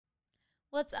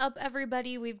What's up,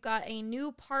 everybody? We've got a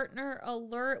new partner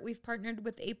alert. We've partnered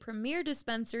with a premier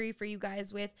dispensary for you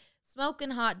guys with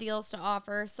smoking hot deals to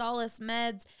offer. Solace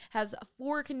Meds has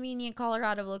 4 convenient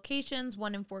Colorado locations,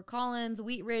 1 in Fort Collins,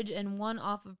 Wheat Ridge, and 1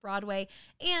 off of Broadway,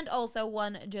 and also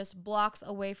 1 just blocks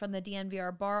away from the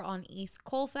DNVR bar on East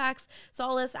Colfax.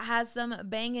 Solace has some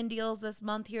banging deals this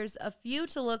month. Here's a few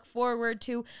to look forward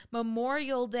to.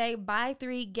 Memorial Day, buy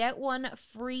 3, get 1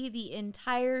 free, the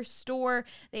entire store.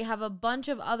 They have a bunch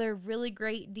of other really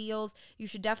great deals. You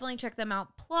should definitely check them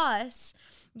out. Plus,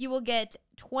 you will get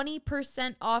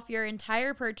 20% off your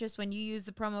entire purchase when you use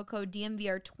the promo code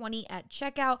DNVR20 at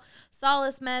checkout.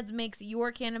 Solace Meds makes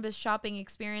your cannabis shopping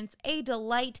experience a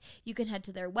delight. You can head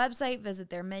to their website, visit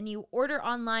their menu, order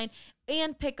online,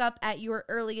 and pick up at your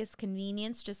earliest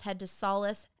convenience. Just head to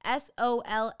Solace,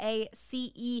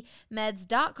 SOLACE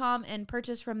meds.com and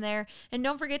purchase from there. And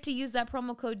don't forget to use that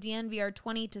promo code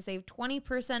DNVR20 to save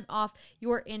 20% off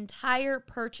your entire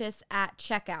purchase at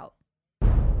checkout.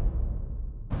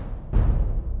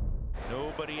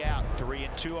 Nobody out. 3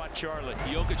 and 2 on Charlotte.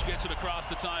 Jokic gets it across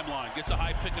the timeline. Gets a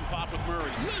high pick and pop with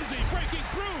Murray. Lindsay breaking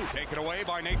through. Taken away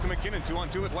by Nathan McKinnon.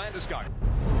 2-on-2 with Landeskog.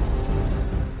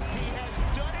 He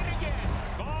has done it again.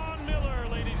 Von Miller,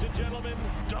 ladies and gentlemen.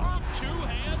 Dom 2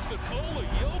 hands to Nikola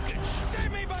Jokic.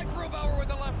 Save me by Grubauer with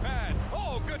the left pad.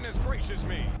 Oh, goodness gracious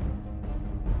me.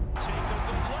 Take a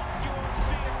good look. You won't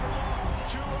see it for long.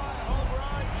 Two-run home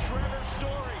run. Trevor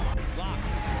Story. Lock.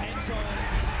 End zone.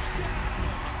 Touchdown.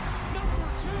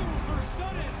 Number 2 for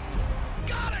Sutton.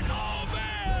 Got it! Oh,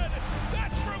 man!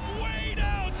 That's from way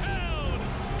downtown!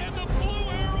 And the blue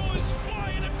arrow is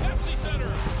flying at Pepsi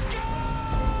Center. Score!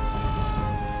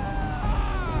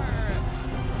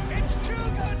 It's too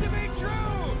good to be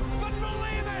true, but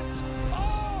believe it!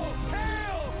 Oh,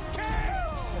 hail,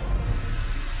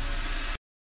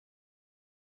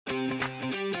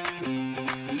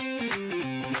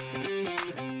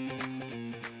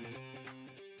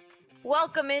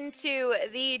 Welcome into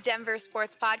the Denver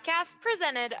Sports Podcast,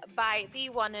 presented by the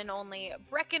one and only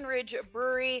Breckenridge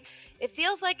Brewery. It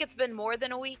feels like it's been more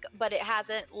than a week, but it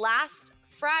hasn't. Last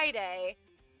Friday,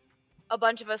 a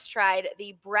bunch of us tried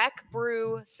the Breck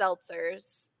Brew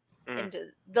seltzers, into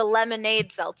the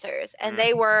lemonade seltzers, and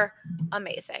they were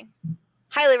amazing.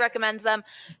 Highly recommend them.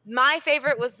 My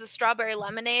favorite was the strawberry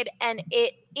lemonade, and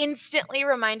it instantly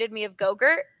reminded me of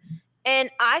Go-Gurt,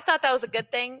 and I thought that was a good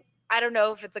thing. I don't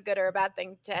know if it's a good or a bad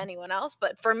thing to anyone else,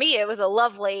 but for me, it was a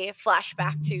lovely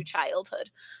flashback to childhood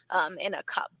in a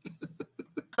cup.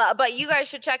 But you guys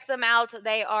should check them out.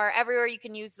 They are everywhere. You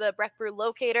can use the Breck Brew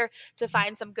locator to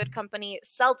find some Good Company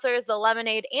seltzers, the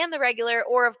lemonade and the regular,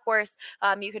 or of course,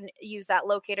 you can use that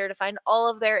locator to find all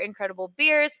of their incredible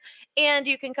beers. And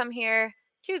you can come here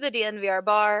to the DNVR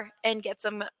bar and get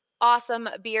some awesome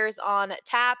beers on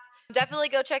tap. Definitely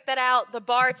go check that out. The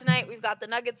bar tonight, we've got the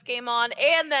Nuggets game on,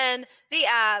 and then the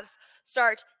Avs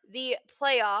start the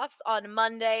playoffs on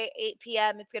Monday, 8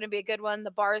 p.m. It's going to be a good one.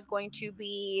 The bar is going to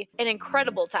be an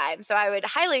incredible time, so I would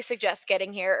highly suggest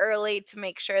getting here early to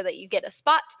make sure that you get a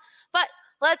spot. But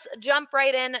let's jump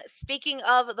right in. Speaking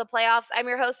of the playoffs, I'm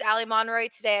your host, Allie Monroy.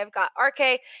 Today I've got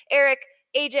RK, Eric,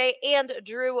 AJ, and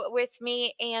Drew with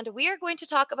me, and we are going to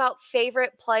talk about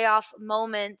favorite playoff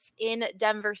moments in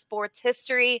Denver sports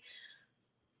history.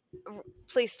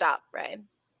 Please stop, Ryan.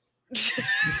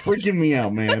 Freaking me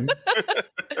out, man.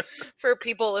 For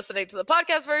people listening to the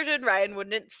podcast version, Ryan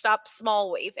wouldn't stop small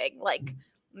waving, like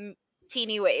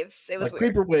teeny waves. It was like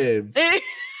weird. Creeper waves.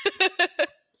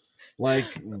 Like,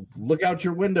 look out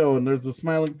your window and there's a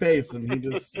smiling face, and he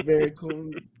just very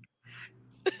cool.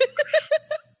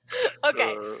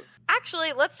 Okay.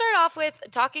 Actually, let's start off with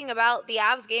talking about the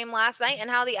Avs game last night and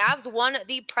how the Avs won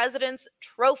the President's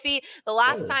Trophy. The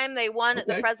last time they won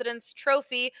the President's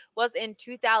Trophy was in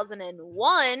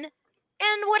 2001. And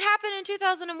what happened in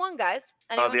 2001, guys?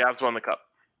 Anyone? The Avs won the cup.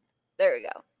 There we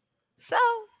go. So,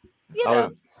 you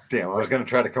know. I was going to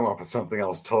try to come up with something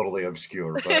else totally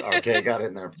obscure, but RK got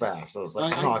in there fast. I was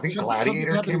like, I think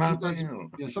Gladiator came out.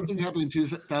 Yeah, something happened in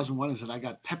 2001 is that I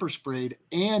got pepper sprayed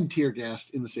and tear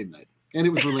gassed in the same night. And it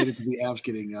was related to the Avs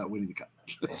winning the cup.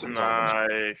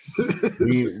 Nice.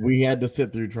 we had to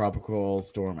sit through Tropical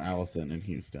Storm Allison in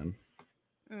Houston.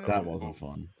 That wasn't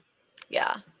fun.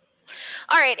 Yeah.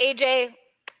 All right, AJ,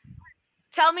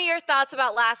 tell me your thoughts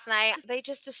about last night. They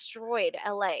just destroyed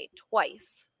LA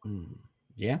twice.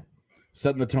 Yeah.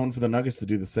 Setting the tone for the Nuggets to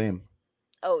do the same.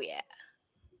 Oh, yeah.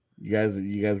 You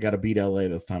guys got to beat LA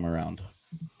this time around.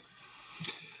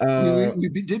 We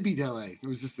did beat LA. It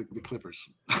was just the Clippers.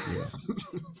 Yeah.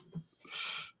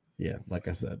 Yeah, like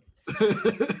I said.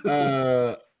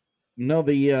 No,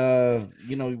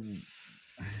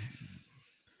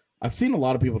 I've seen a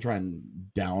lot of people try and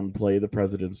downplay the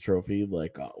President's Trophy.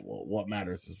 Like, well, what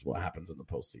matters is what happens in the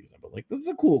postseason. But like, this is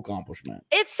a cool accomplishment.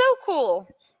 It's so cool.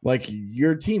 Like,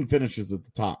 your team finishes at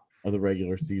the top of the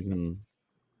regular season.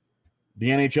 The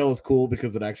NHL is cool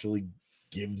because it actually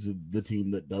gives the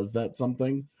team that does that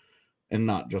something, and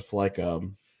not just like,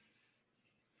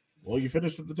 well, you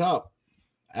finished at the top.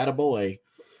 Attaboy.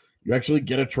 You actually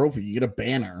get a trophy. You get a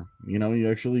banner. You know,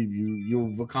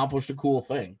 you've accomplished a cool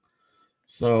thing.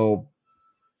 So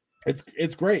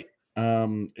it's great.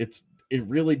 It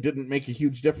really didn't make a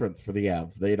huge difference for the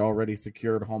Avs. They had already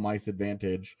secured home ice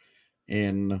advantage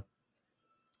in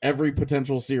every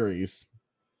potential series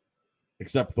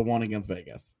except the one against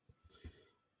Vegas.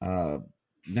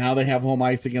 Now they have home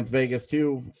ice against Vegas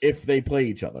too if they play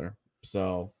each other.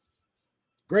 So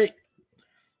great.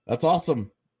 That's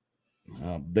awesome.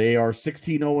 They are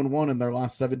 16-0-1 in their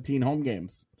last 17 home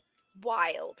games.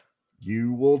 Wild.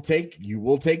 You will take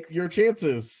your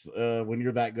chances when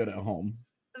you're that good at home.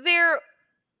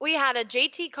 We had a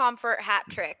JT Comfort hat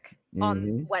trick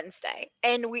on Wednesday,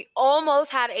 and we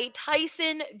almost had a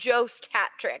Tyson Jost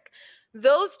hat trick.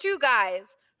 Those two guys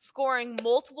scoring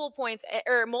multiple points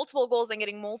or multiple goals and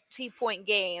getting multi-point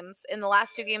games in the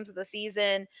last 2 games of the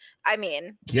season. I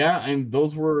mean, yeah, and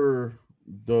those were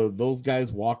those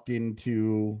guys walked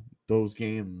into those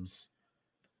games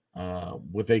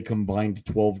with a combined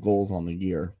 12 goals on the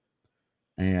year,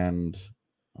 and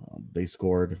they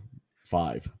scored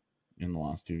 5 in the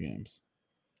last 2 games.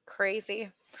 Crazy.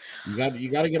 You got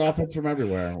to get offense from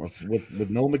everywhere. With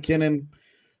Noel McKinnon,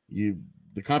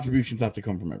 the contributions have to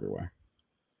come from everywhere.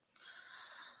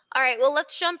 All right, well,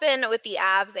 let's jump in with the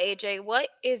Avs. AJ, what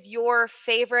is your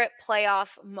favorite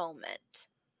playoff moment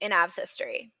in Avs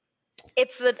history?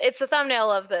 It's the thumbnail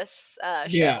of this show.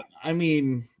 Yeah, I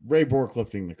mean, Ray Bourque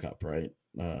lifting the cup, right?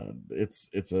 It's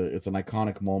an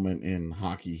iconic moment in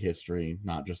hockey history,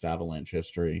 not just Avalanche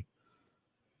history.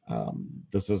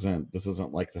 This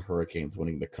isn't like the Hurricanes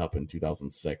winning the cup in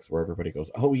 2006, where everybody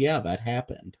goes, "Oh yeah, that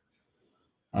happened."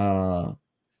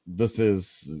 This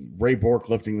is Ray Bourque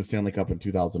lifting the Stanley Cup in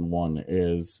 2001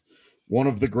 is one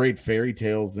of the great fairy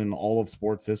tales in all of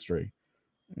sports history.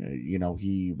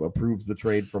 He approves the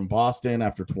trade from Boston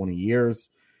after 20 years.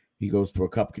 He goes to a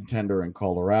cup contender in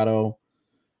Colorado.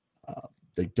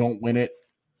 They don't win it.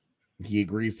 He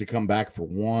agrees to come back for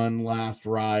one last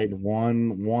ride,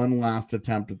 one last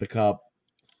attempt at the cup.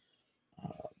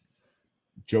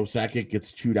 Joe Sakic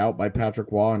gets chewed out by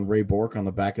Patrick Waugh and Ray Bourque on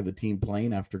the back of the team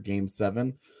plane after Game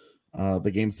 7.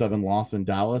 The Game 7 loss in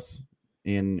Dallas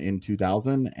in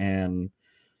 2000, and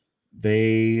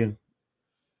they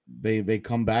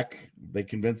come back. They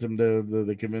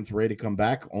convince Ray to come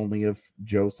back only if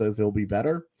Joe says he'll be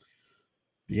better.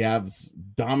 The Avs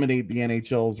dominate the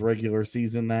NHL's regular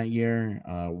season that year,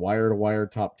 wire to wire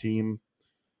top team.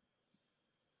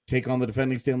 Take on the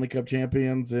defending Stanley Cup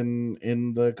champions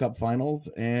in the Cup Finals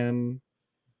and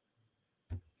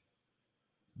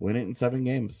win it in 7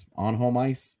 games on home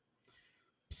ice.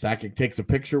 Sakic takes a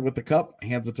picture with the cup,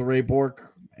 hands it to Ray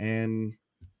Bourque, and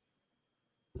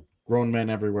grown men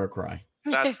everywhere cry.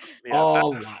 That's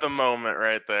the moment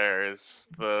right there. Is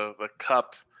the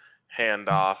cup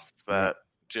handoff that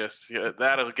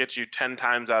that'll get you 10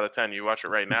 times out of 10. You watch it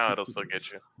right now, it'll still get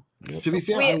you. To be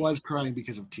fair, I was crying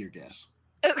because of tear gas.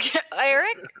 Okay,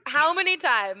 Eric, how many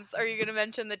times are you going to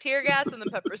mention the tear gas and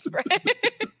the pepper spray?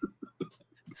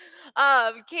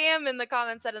 Cam in the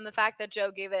comments said, in the fact that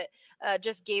Joe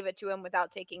just gave it to him without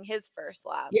taking his first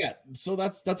lap. Yeah, so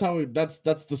that's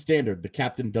the standard. The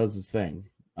captain does his thing,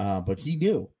 but he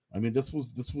knew. I mean, this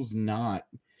was not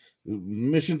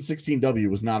Mission 16W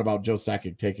was not about Joe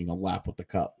Sakic taking a lap with the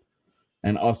cup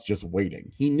and us just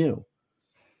waiting. He knew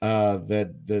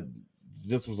that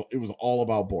it was all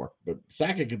about Bourque, but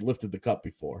Sakic had lifted the cup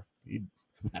before. He'd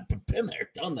been there,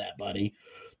 done that, buddy.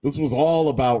 This was all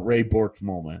about Ray Bourque's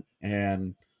moment,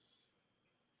 and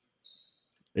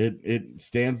it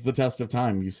stands the test of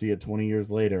time. You see it 20 years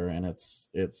later, and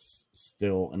it's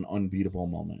still an unbeatable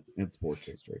moment in sports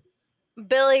history.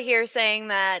 Billy here saying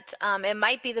that it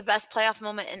might be the best playoff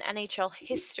moment in NHL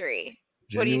history.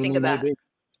 What do you think of that?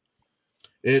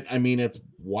 It's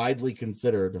widely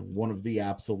considered one of the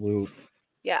absolute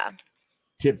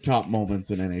tip-top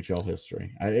moments in NHL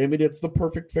history. I mean, it's the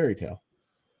perfect fairy tale.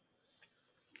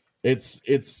 It's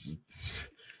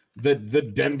the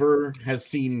Denver has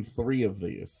seen 3 of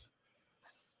these.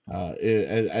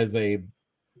 As a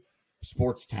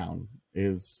sports town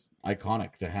is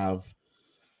iconic to have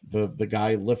the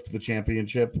guy lift the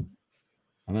championship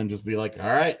and then just be like, all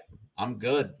right, I'm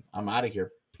good. I'm out of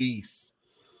here. Peace.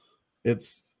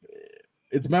 It's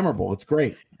memorable. It's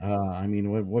great. I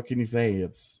mean, what can you say?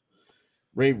 It's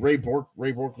Ray Bork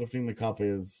lifting the cup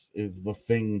is the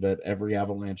thing that every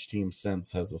Avalanche team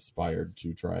since has aspired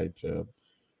to try to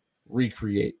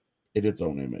recreate in its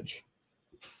own image.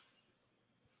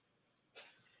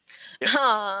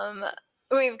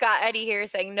 We've got Eddie here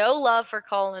saying no love for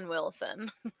Colin Wilson.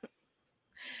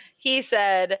 He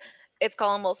said it's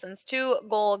Colin Wilson's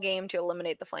 2-goal game to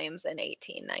eliminate the Flames in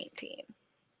 18-19.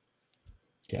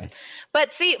 Okay.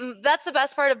 But see, that's the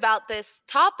best part about this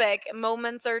topic.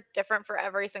 Moments are different for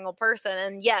every single person.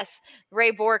 And yes,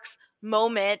 Ray Bork's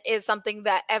moment is something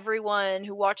that everyone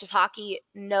who watches hockey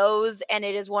knows, and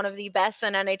it is one of the best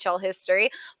in NHL history.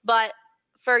 But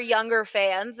for younger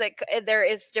fans, there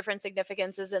is different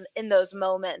significances in those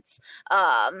moments.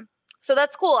 So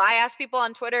that's cool. I asked people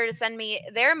on Twitter to send me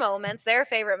their moments, their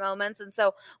favorite moments. And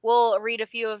so we'll read a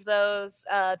few of those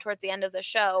towards the end of the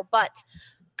show. But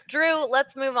Drew,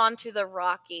 let's move on to the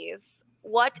Rockies.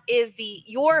 What is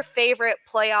your favorite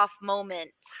playoff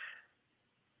moment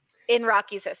in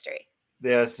Rockies history?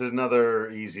 Yeah, it's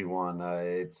another easy one.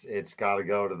 It's got to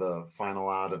go to the final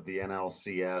out of the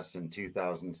NLCS in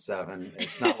 2007.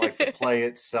 It's not like the play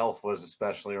itself was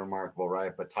especially remarkable,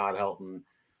 right? But Todd Helton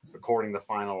recording the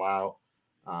final out.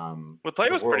 The play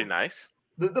was pretty nice.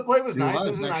 The play was nice. It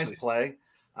was a nice play.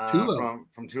 From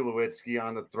Tulowitzki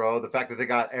on the throw. The fact that they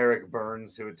got Eric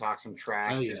Burns, who had talked some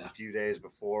trash just a few days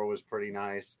before, was pretty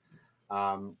nice.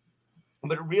 But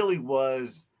it really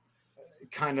was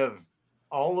kind of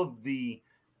all of the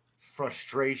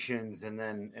frustrations and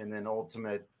then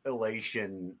ultimate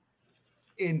elation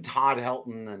in Todd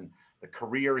Helton and the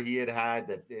career he had,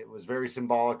 that it was very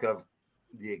symbolic of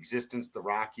the existence the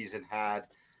Rockies had.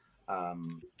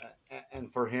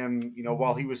 And for him,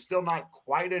 while he was still not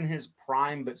quite in his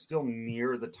prime, but still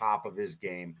near the top of his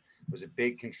game, was a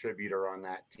big contributor on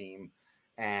that team.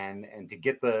 And to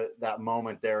get that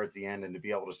moment there at the end and to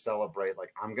be able to celebrate,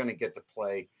 like, I'm going to get to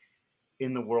play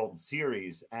in the World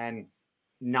Series. And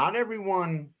not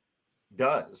everyone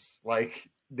does.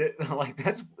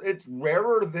 It's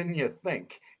rarer than you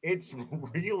think. It's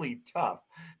really tough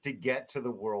to get to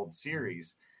the World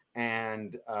Series.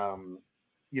 And,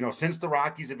 since the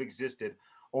Rockies have existed,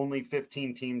 only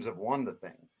 15 teams have won the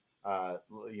thing.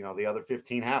 The other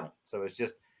 15 haven't. So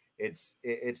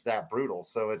it's that brutal.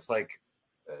 So it's like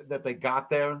that they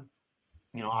got there.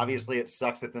 Obviously it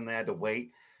sucks that then they had to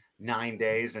wait 9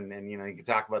 days and you can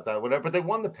talk about that, whatever, but they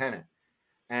won the pennant.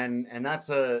 And that's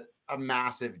a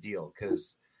massive deal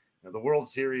because the World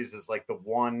Series is like the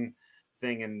one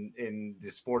thing in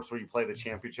the sports where you play the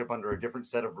championship under a different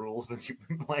set of rules than you've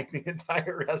been playing the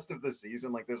entire rest of the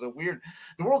season. Like the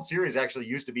World Series actually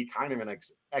used to be kind of an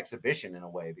exhibition in a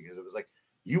way, because it was like,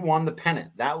 you won the pennant.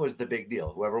 That was the big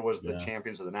deal. Whoever was the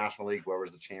champions of the National League, whoever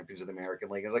was the champions of the American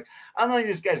League, it was like, I'm letting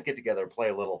these guys get together and play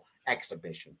a little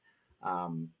exhibition.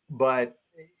 But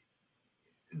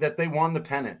that they won the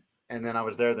pennant. And then I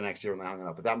was there the next year when they hung it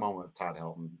up. But that moment with Todd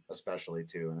Helton, especially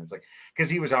too. And it's like, because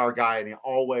he was our guy and he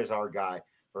always our guy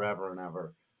forever and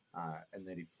ever. And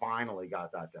then he finally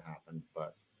got that to happen.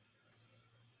 But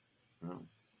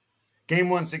Game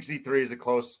 163 is a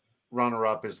close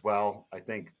runner-up as well. I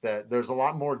think that there's a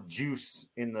lot more juice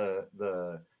in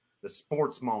the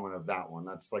sports moment of that one.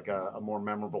 That's like a more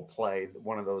memorable play.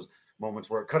 One of those moments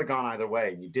where it could have gone either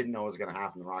way and you didn't know what was going to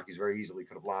happen. The Rockies very easily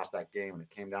could have lost that game, and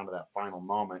it came down to that final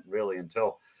moment, really,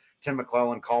 until Tim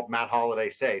McClellan called Matt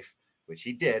Holliday safe, which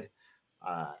he did.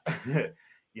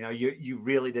 You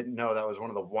really didn't know. That was one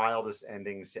of the wildest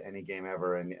endings to any game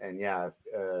ever. And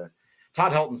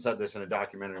Todd Helton said this in a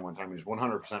documentary one time. He was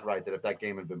 100% right that if that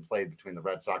game had been played between the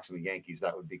Red Sox and the Yankees,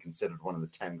 that would be considered one of the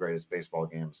 10 greatest baseball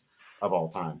games of all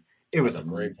time. It was a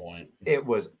great point. It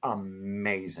was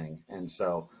amazing. And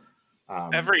so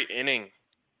every inning.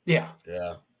 Yeah.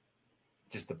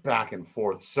 Just the back and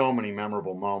forth. So many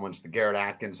memorable moments. The Garrett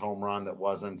Atkins home run that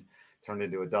wasn't turned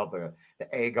into a double.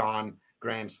 The Agon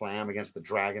grand slam against the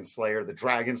Dragon Slayer. The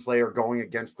Dragon Slayer going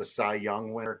against the Cy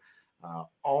Young winner.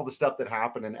 All the stuff that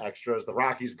happened in extras. The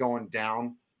Rockies going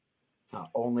down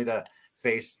only to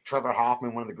face Trevor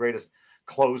Hoffman, one of the greatest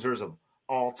closers of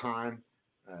all time,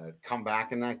 come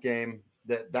back in that game.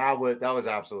 That was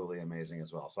absolutely amazing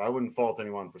as well. So I wouldn't fault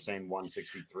anyone for saying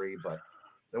 163, but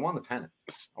they won the pennant.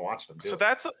 I watched them do it.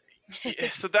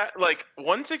 So that like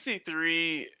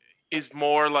 163 is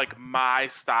more like my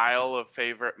style of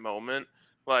favorite moment.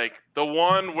 Like the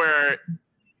one where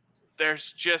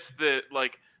there's just this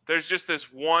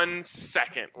 1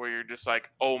 second where you're just like,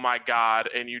 oh my God,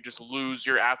 and you just lose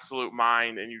your absolute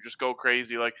mind and you just go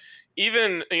crazy. Like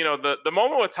even, the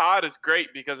moment with Todd is great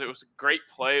because it was a great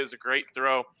play. It was a great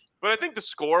throw. But I think the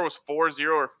score was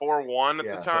 4-0 or 4-1 at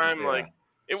the time.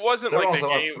 it wasn't They're like also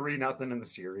the game. up 3-0 in the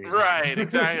series. Right,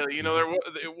 exactly.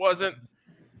 It wasn't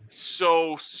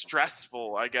so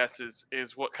stressful, I guess,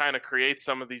 is what kind of creates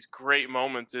some of these great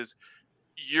moments. Is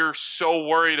you're so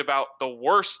worried about the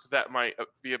worst that might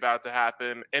be about to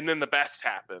happen, and then the best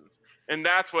happens, and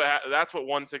that's what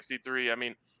 163. I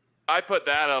mean, I put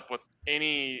that up with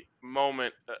any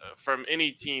moment from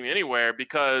any team anywhere,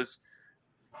 because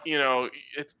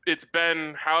it's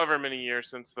been however many years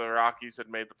since the Rockies had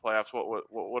made the playoffs. What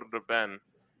would it have been?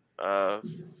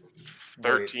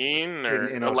 13 or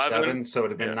in 11? 07, so it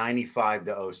would have been 95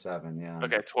 to 07. Yeah.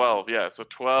 Okay, 12. Yeah, so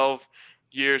 12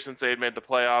 years since they had made the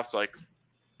playoffs. Like,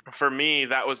 for me,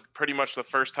 that was pretty much the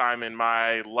first time in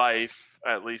my life,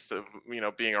 at least of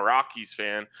being a Rockies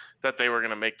fan, that they were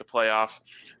going to make the playoffs.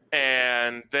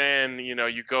 And then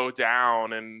you go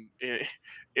down and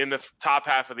in the top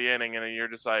half of the inning, and then you're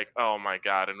just like, oh my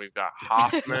god! And we've got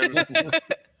Hoffman. And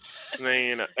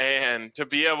then, and to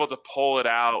be able to pull it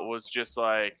out was just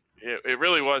like it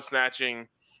really was snatching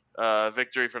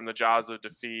victory from the jaws of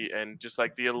defeat, and just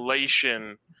like the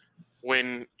elation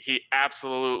when he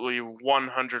absolutely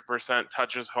 100%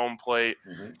 touches home plate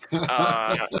and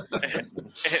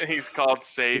he's called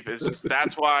safe. It's just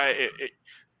that's why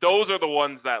those are the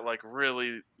ones that like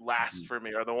really last for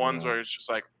me, are the ones where it's just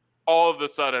like all of a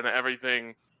sudden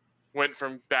everything went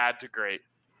from bad to great.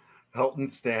 Helton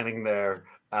standing there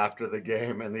after the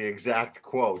game, and the exact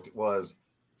quote was,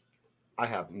 "I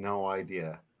have no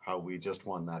idea how we just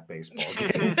won that baseball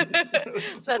game."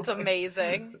 That's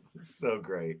amazing. So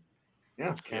great.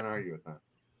 Yeah, can't argue with that.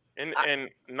 And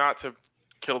not to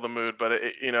kill the mood, but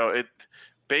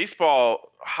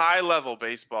baseball, high level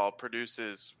baseball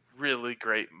produces really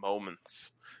great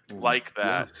moments like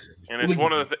that. Yeah. And it's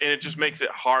and it just makes it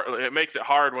hard. It makes it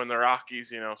hard when the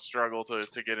Rockies, struggle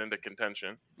to get into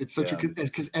contention. It's such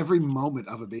because every moment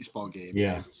of a baseball game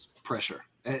is pressure.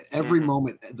 Every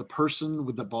moment, the person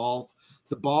with the ball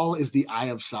is the eye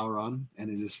of Sauron, and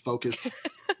it is focused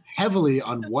heavily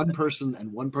on one person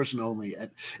and one person only. And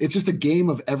it's just a game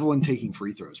of everyone taking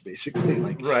free throws, basically.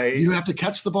 Like, right. You have to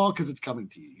catch the ball because it's coming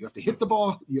to you. You have to hit the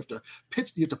ball. You have to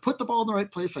pitch. You have to put the ball in the right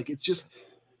place. Like, it's just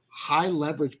high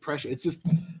leverage pressure. It's just,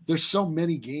 there's so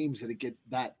many games that it gets,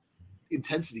 that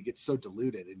intensity gets so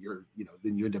diluted, and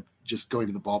then you end up just going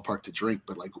to the ballpark to drink.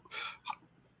 But like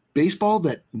baseball,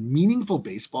 that meaningful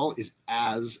baseball is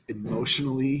as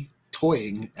emotionally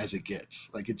toying as it gets.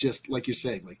 Like, it just, like you're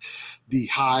saying, like the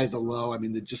high, the low, I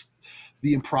mean,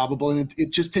 the improbable, and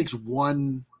it just takes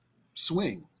one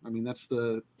swing. I mean, that's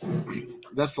the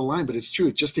line, but it's true.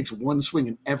 It just takes one swing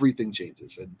and everything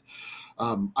changes. And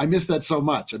I miss that so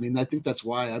much. I mean, I think that's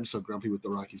why I'm so grumpy with the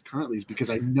Rockies currently, is because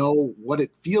I know what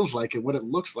it feels like and what it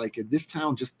looks like. And this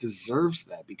town just deserves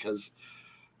that, because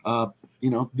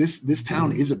this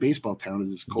town is a baseball town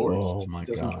at its core. Oh my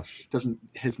gosh.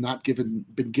 Has not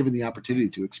been given the opportunity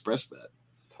to express that.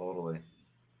 Totally.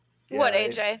 Yeah, what,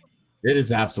 AJ? It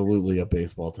is absolutely a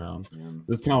baseball town. Yeah.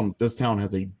 This town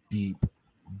has a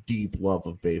deep love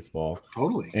of baseball.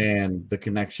 Totally. And the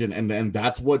connection, and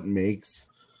that's what makes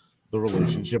the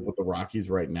relationship with the Rockies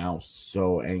right now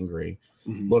so angry.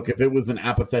 Mm-hmm. Look, if it was an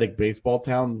apathetic baseball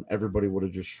town, everybody would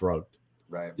have just shrugged.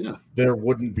 Right. Yeah. There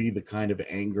wouldn't be the kind of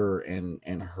anger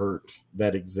and hurt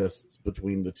that exists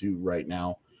between the two right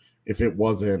now if there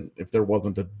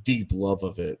wasn't a deep love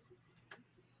of it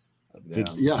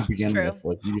to begin with.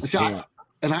 Like, you just can't.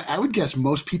 And I would guess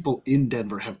most people in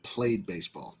Denver have played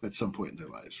baseball at some point in their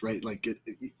lives, right? Like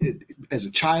it as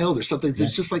a child or something.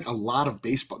 There's just like a lot of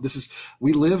baseball.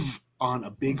 We live on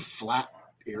a big flat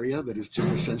area that is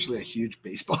just essentially a huge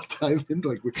baseball diamond.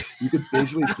 Like, you could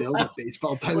basically build a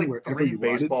baseball diamond like wherever you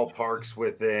wanted. Baseball parks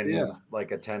within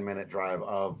like a 10-minute drive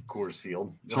of Coors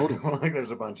Field. Totally. Like,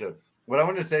 there's a bunch of. But I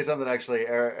wanted to say something actually.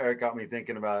 Eric got me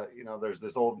thinking about. There's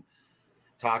this old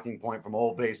talking point from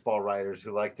old baseball writers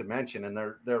who like to mention, and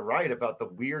they're right about the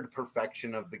weird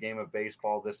perfection of the game of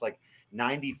baseball. This like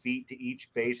 90 feet to each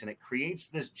base, and it creates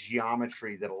this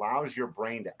geometry that allows your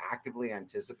brain to actively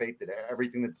anticipate that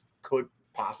everything that could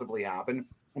possibly happen.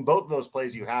 In both of those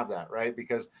plays, you have that, right?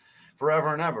 Because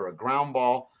forever and ever, a ground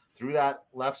ball through that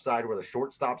left side where the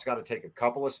shortstop's got to take a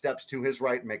couple of steps to his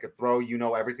right and make a throw.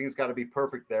 Everything's got to be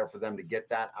perfect there for them to get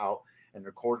that out and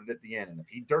record it at the end. And if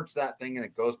he dirts that thing and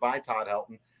it goes by Todd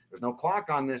Helton, there's no clock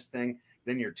on this thing,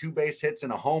 then you're 2 base hits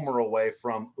and a homer away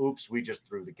from, oops, we just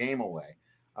threw the game away.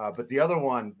 But the other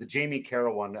one, the Jamie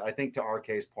Carroll one, I think to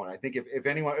RK's point, I think if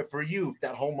anyone, for you, if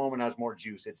that whole moment has more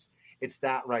juice, it's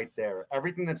that right there.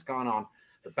 Everything that's gone on,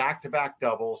 the back-to-back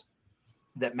doubles,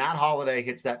 that Matt Holliday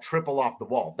hits that triple off the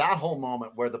wall, that whole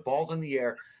moment where the ball's in the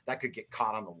air, that could get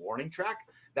caught on the warning track.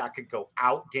 that could go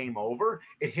out, game over.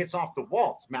 It hits off the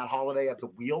walls. Matt Holliday had the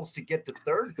wheels to get to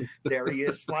third. There he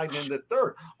is sliding into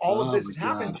third. All of this has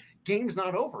happened. Game's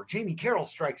not over. Jamie Carroll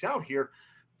strikes out here.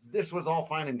 This was all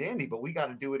fine and dandy, but we got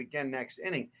to do it again next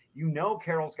inning. You know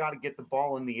Carroll's got to get the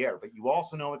ball in the air, but you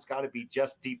also know it's got to be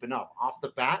just deep enough. Off the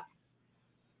bat,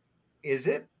 is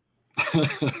it?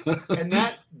 And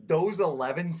those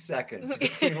 11 seconds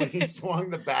between when he swung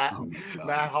the bat,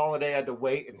 Matt Holliday had to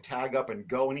wait and tag up and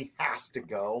go, and he has to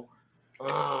go.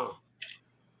 Ugh.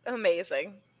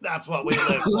 Amazing. That's what we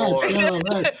live for.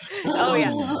 Oh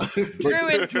yeah, Drew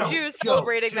and Juice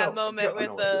celebrating that moment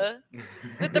with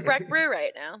the Breck Brew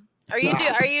right now. Are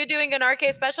you doing an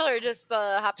RK special or just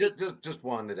the hoppy? Just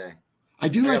one today. I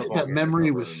do like that memory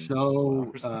was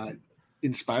so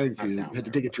inspiring for you. You had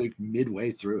to take a drink midway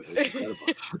through it. It was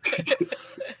incredible.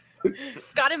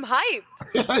 Got him hyped.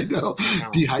 I know.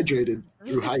 Dehydrated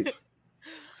through hype.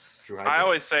 I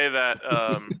always say that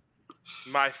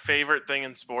my favorite thing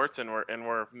in sports, and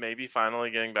we're maybe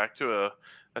finally getting back to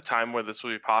a time where this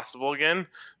will be possible again.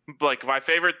 Like, my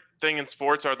favorite thing in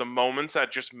sports are the moments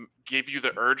that just give you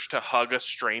the urge to hug a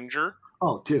stranger.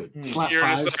 Oh, dude, slap you're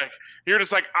fives. You're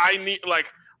just like, I need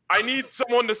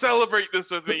someone to celebrate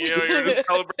this with me. You know, you're just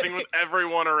celebrating with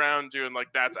everyone around you, and like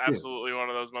that's absolutely one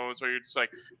of those moments where you're just like,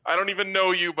 I don't even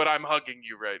know you, but I'm hugging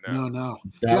you right now. No.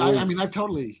 I mean, I've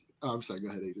totally. Oh, I'm sorry. Go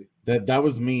ahead, AD. That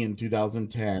was me in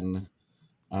 2010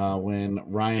 when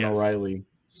Ryan O'Reilly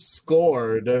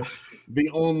scored the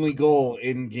only goal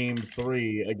in Game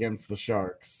 3 against the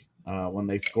Sharks when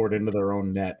they scored into their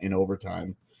own net in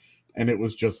overtime, and it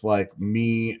was just like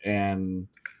me and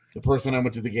the person I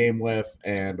went to the game with,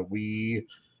 and we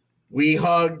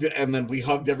hugged, and then we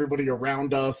hugged everybody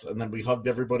around us, and then we hugged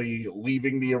everybody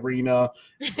leaving the arena.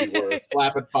 We were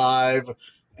slapping five,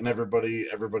 and everybody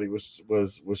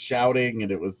was shouting,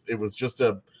 and it was just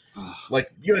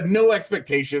like you had no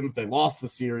expectations. They lost the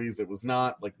series. It was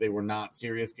not like they were not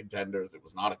serious contenders. It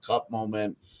was not a cup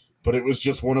moment, but it was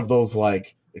just one of those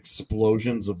like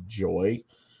explosions of joy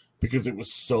because it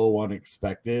was so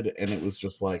unexpected, and it was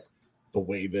just like, the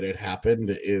way that it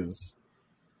happened is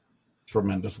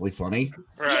tremendously funny.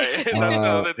 Right. That's the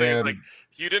other thing. Like,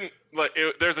 you didn't like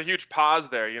there's a huge pause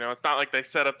there. You know, it's not like they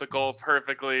set up the goal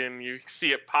perfectly and you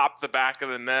see it pop the back of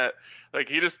the net. Like,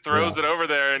 he just throws it over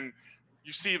there and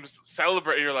you see him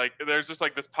celebrate. You're like, there's just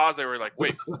like this pause there where you're like,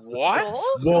 wait, what?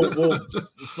 well,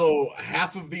 so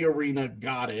half of the arena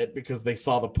got it because they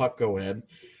saw the puck go in.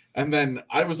 And then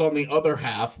I was on the other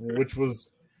half, which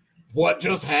was, what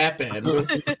just happened?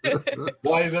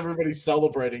 Why is everybody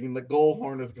celebrating? And the goal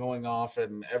horn is going off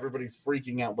and everybody's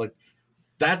freaking out. Like,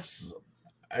 that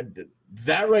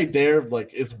right there,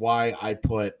 like, is why I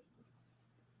put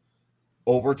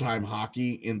overtime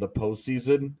hockey in the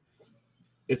postseason.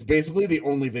 It's basically the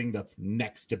only thing that's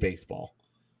next to baseball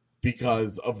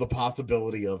because of the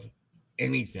possibility of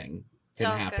anything can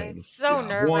happen. It's so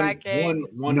nerve-wracking.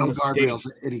 One no mistake, guardrails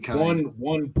of any kind.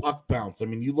 One puck bounce. I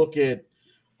mean, you look at,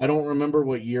 I don't remember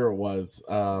what year it was,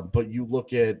 but you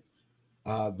look at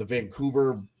the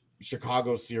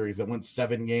Vancouver-Chicago series that went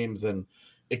 7 games, and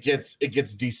it gets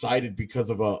decided because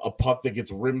of a puck that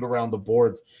gets rimmed around the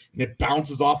boards, and it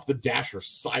bounces off the dasher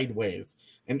sideways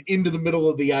and into the middle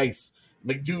of the ice.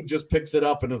 And the dude just picks it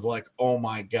up and is like, oh,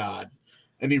 my God.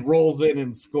 And he rolls in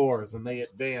and scores, and they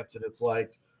advance, and it's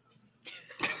like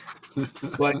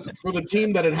for the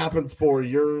team that it happens for,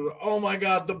 you're, oh, my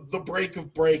God, the break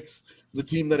of breaks. The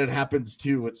team that it happens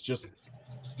to, it's just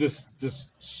this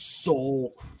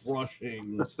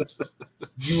soul-crushing,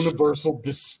 universal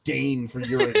disdain for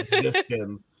your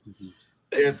existence.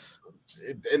 That's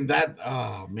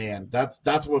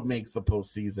what makes the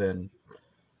postseason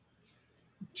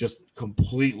just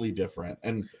completely different.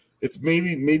 And it's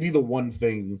maybe the one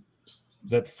thing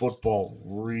that football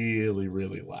really,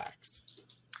 really lacks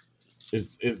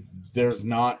is there's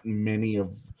not many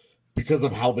of, because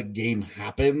of how the game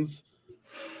happens.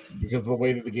 Because of the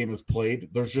way that the game is played,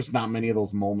 there's just not many of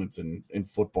those moments in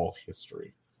football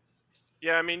history.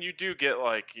 Yeah, I mean, you do get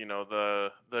like, you know,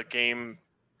 the game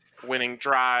winning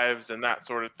drives and that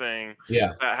sort of thing.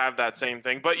 Yeah, that have that same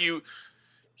thing. But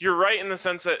you're right in the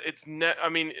sense that it's I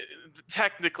mean,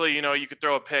 technically, you know, you could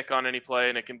throw a pick on any play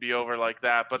and it can be over like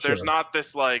that. But there's not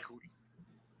this like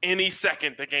any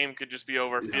second the game could just be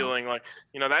over feeling like,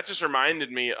 you know, that just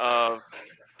reminded me of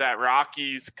that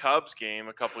Rockies Cubs game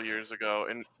a couple years ago,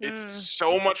 and it's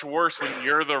so much worse when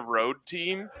you're the road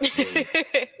team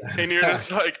and you're just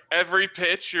like, every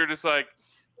pitch you're just like,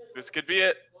 this could be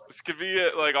it,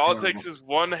 like all it takes is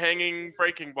one hanging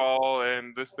breaking ball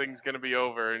and this thing's gonna be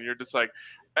over, and you're just like,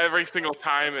 every single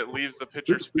time it leaves the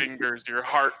pitcher's fingers, your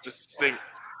heart just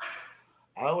sinks.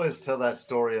 I always tell that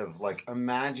story of like,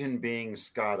 imagine being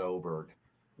Scott Oberg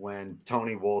when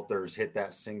Tony Wolters hit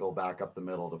that single back up the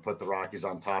middle to put the Rockies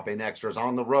on top in extras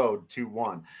on the road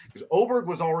 2-1. Because Oberg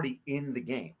was already in the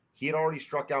game. He had already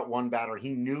struck out one batter. He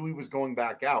knew he was going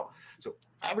back out. So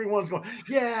everyone's going,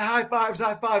 yeah, high fives,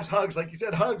 hugs. Like you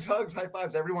said, hugs, high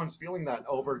fives. Everyone's feeling that.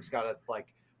 Oberg's got to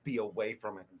like be away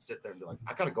from it and sit there and be like,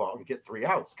 I got to go out and get 3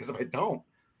 outs, because if I don't,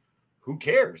 who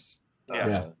cares?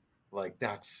 Like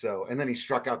that's so. And then he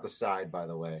struck out the side, by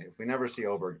the way. If we never see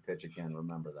Oberg pitch again,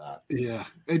 remember that. Yeah.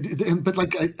 But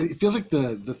like, it feels like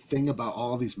the thing about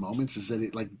all these moments is that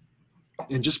it like,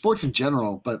 and just sports in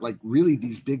general, but like really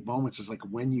these big moments is like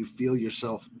when you feel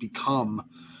yourself become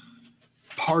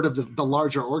part of the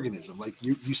larger organism. Like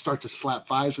you start to slap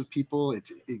fives with people.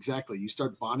 It's exactly, you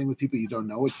start bonding with people you don't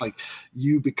know. It's like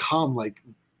you become like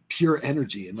pure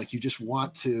energy, and like you just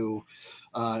want to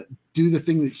do the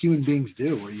thing that human beings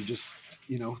do, where you just,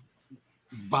 you know,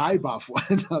 vibe off one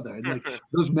another. And like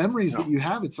those memories that you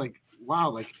have, it's like, wow,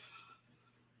 like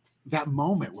that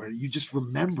moment where you just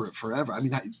remember it forever. I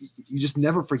mean, you just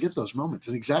never forget those moments.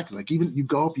 And exactly, like even you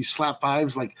go up, you slap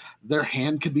fives, like their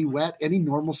hand could be wet. Any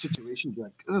normal situation, you'd be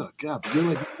like, oh God, but you're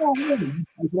like, oh,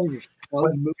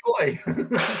 boy.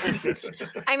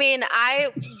 I mean,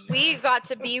 we got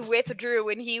to be with Drew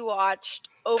when he watched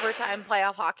overtime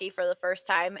playoff hockey for the first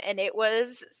time, and it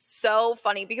was so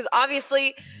funny because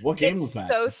obviously what game was that?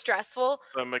 So stressful.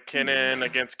 The McKinnon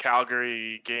against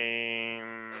Calgary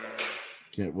game.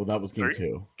 Yeah, well, that was game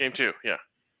 2. Game 2, yeah.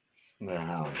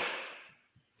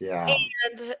 Yeah.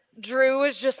 And Drew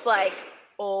was just like,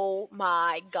 oh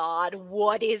my God,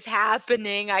 what is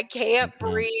happening? I can't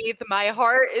breathe. My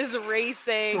heart is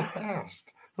racing. So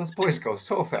fast. Those boys go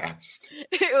so fast.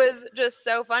 It was just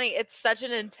so funny. It's such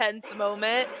an intense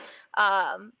moment.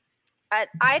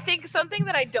 I think something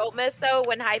that I don't miss though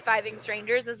when high-fiving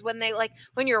strangers is when they like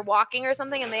when you're walking or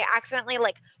something and they accidentally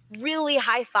like really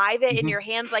high five it and your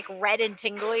hands like red and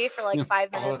tingly for like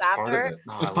 5 minutes after.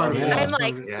 That's part of it. I'm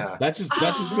like, that just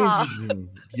means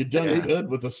you've done good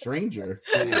with a stranger.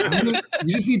 You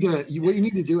just need to. What you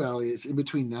need to do, Allie, is in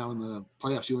between now and the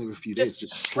playoffs, you only have a few days.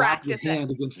 Just slap your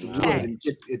hand against the wood and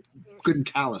get it good and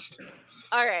calloused.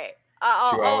 All right. 2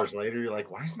 hours later, you're like,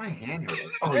 why is my hand hurting?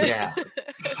 Oh yeah,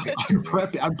 I'm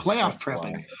prepping. I'm playoff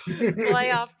prepping.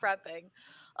 Playoff prepping.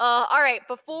 All right.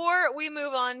 Before we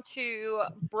move on to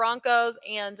Broncos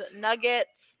and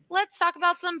Nuggets, let's talk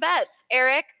about some bets.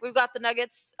 Eric, we've got the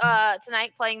Nuggets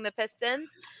tonight playing the Pistons.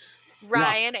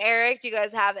 Ryan, Eric, do you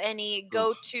guys have any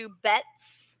go-to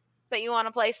bets that you want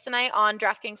to place tonight on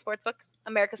DraftKings Sportsbook,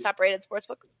 America's top-rated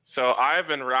sportsbook? So I've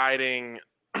been riding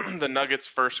the Nuggets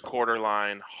first quarter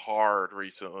line hard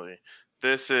recently.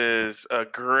 This is a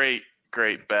great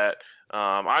bet.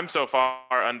 I'm so far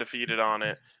undefeated on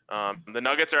it. The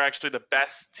Nuggets are actually the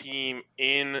best team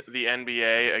in the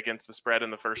NBA against the spread in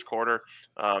the first quarter.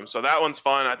 So that one's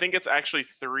fun. I think it's actually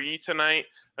 3 tonight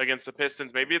against the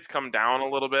Pistons. Maybe it's come down a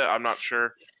little bit. I'm not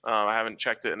sure. I haven't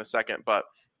checked it in a second. But,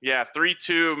 yeah,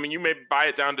 3-2. I mean, you may buy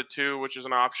it down to 2, which is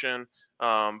an option.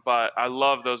 But I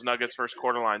love those Nuggets first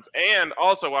quarter lines. And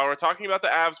also, while we're talking about the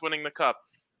Avs winning the Cup,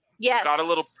 yes, got a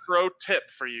little pro tip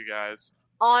for you guys.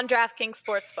 On DraftKings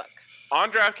Sportsbook.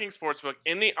 On DraftKings Sportsbook,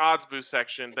 in the odds boost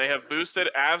section, they have boosted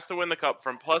Avs to win the Cup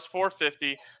from plus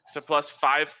 450 to plus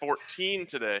 514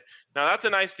 today. Now, that's a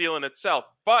nice deal in itself.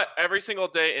 But every single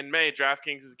day in May,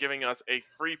 DraftKings is giving us a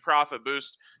free profit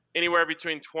boost anywhere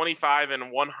between 25 and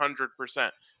 100%.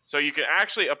 So you can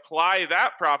actually apply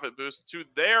that profit boost to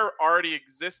their already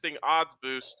existing odds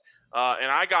boost.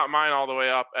 And I got mine all the way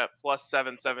up at plus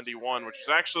 771, which is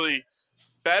actually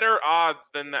better odds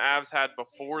than the Avs had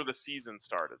before the season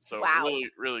started. So really,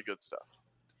 really good stuff.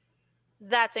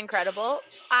 That's incredible.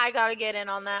 I got to get in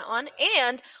on that one.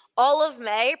 And all of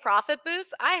May profit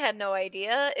boost, I had no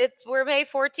idea. We're May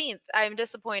 14th. I'm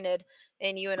disappointed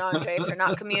in you and Andre for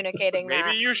not communicating that.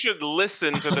 Maybe you should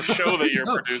listen to the show that you're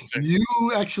producing. You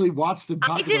actually watched them.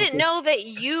 I didn't know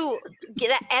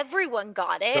that everyone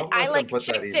got it. I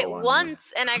checked it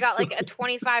once and I got like a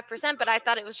 25%, but I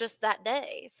thought it was just that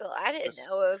day. So I didn't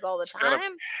know it was all the time.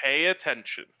 Pay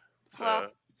attention. It's a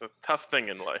tough thing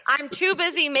in life. I'm too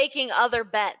busy making other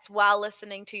bets while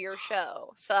listening to your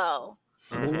show. So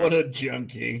what a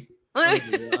junkie.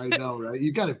 I know, right?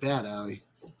 You got it bad, Allie.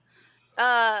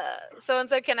 Someone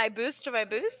said, can I boost my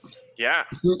boost? Yeah.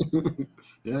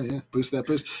 yeah. Boost that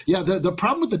boost. Yeah. The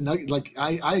problem with the Nuggets, like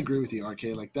I agree with you,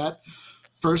 RK. Like that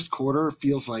first quarter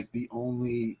feels like the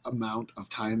only amount of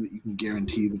time that you can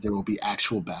guarantee that there will be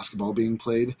actual basketball being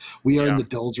played. We are in the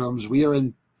doldrums. We are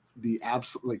in the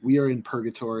we are in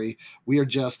purgatory. We are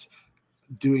just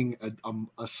doing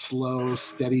a slow,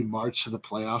 steady march to the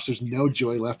playoffs. There's no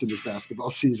joy left in this basketball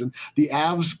season. The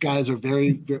Avs guys are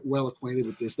very, very well acquainted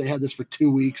with this. They had this for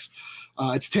 2 weeks.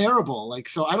 It's terrible. Like,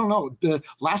 so I don't know. The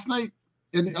last night,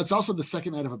 and it's also the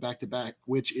second night of a back-to-back,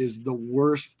 which is the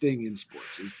worst thing in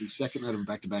sports, is the second night of a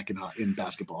back-to-back in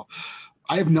basketball.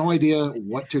 I have no idea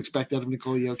what to expect out of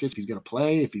Nikola Jokic. If he's going to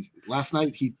play, last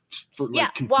night he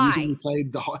confusingly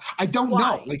played the whole. I don't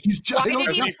know. Like he's just. Why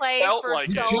did he play for like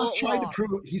so just trying long? to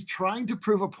prove. He's trying to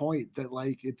prove a point that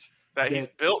that he's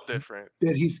built different.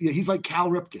 That he's like Cal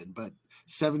Ripken, but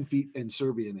 7 feet and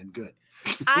Serbian and good.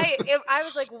 I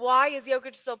was like, why is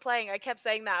Jokic still playing? I kept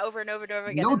saying that over and over and over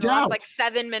again. No in the doubt. last, like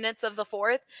 7 minutes of the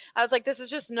fourth, I was like, this is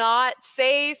just not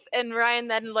safe. And Ryan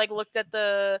then like looked at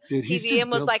the TV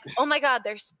and was like, oh my God,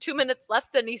 there's 2 minutes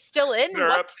left and he's still in. They're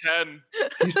What? up 10.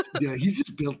 He's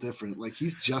just built different. Like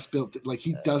he's just built like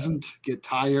he doesn't get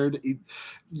tired.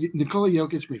 Nikola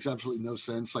Jokic makes absolutely no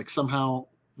sense. Like somehow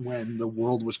when the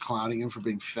world was clowning him for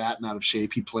being fat and out of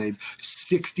shape, he played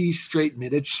 60 straight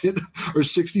minutes or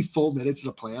 60 full minutes in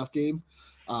a playoff game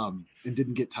and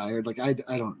didn't get tired. Like I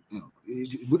don't,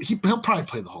 he'll probably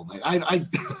play the whole night. I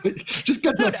just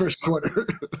bet that first quarter.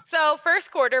 So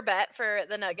first quarter bet for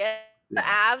the Nuggets, the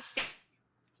Avs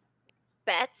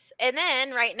bets. And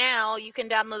then right now you can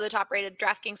download the top rated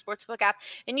DraftKings Sportsbook app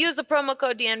and use the promo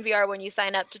code DNVR when you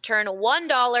sign up to turn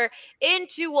 $1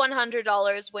 into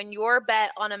 $100 when your bet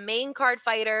on a main card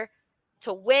fighter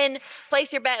to win.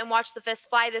 Place your bet and watch the fist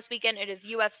fly this weekend. It is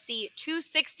UFC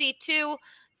 262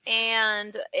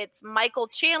 and it's Michael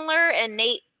Chandler and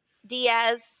Nate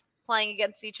Diaz playing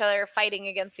against each other, fighting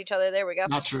against each other. There we go.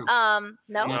 Not true. No.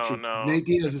 Not true. No. Nate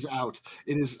Diaz is out.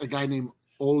 It is a guy named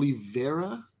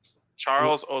Oliveira.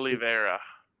 Charles Oliveira.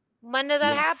 When did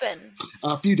that happen?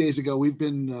 A few days ago. We've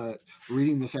been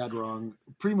reading this ad wrong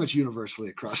pretty much universally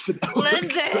across the network.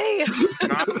 Lindsay!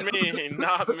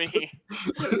 Not me.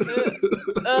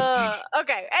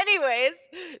 Okay. Anyways,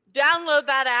 download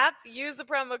that app. Use the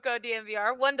promo code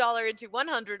DNVR. $1 into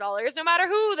 $100. No matter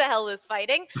who the hell is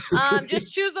fighting,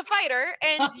 just choose a fighter,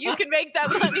 and you can make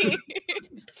that money.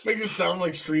 Make it sound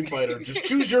like Street Fighter. Just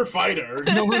choose your fighter.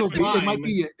 No,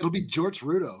 it'll be George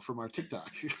Rudo from our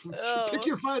TikTok. Pick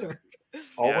your fighter.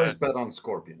 Always bet on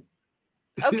Scorpion.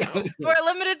 Okay. For a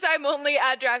limited time only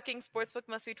at DraftKings Sportsbook,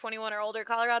 must be 21 or older.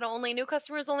 Colorado only. New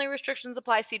customers only. Restrictions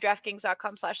apply. See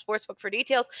DraftKings.com/sportsbook for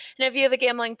details. And if you have a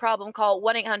gambling problem, call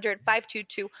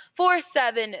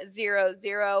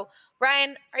 1-800-522-4700.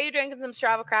 Ryan, are you drinking some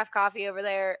Strava Craft coffee over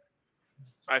there?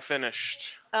 I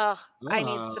finished. Oh, I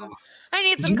need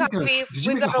some coffee.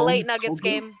 We've got a late Nuggets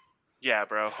game. Yeah,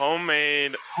 bro.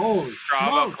 Homemade Holy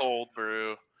Strava smokes. cold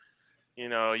brew. You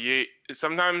know, you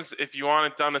sometimes if you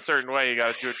want it done a certain way, you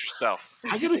got to do it yourself.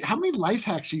 How many life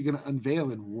hacks are you going to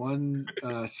unveil in one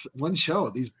show?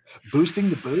 These boosting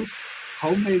the boost,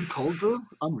 homemade cold brew,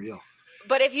 unreal.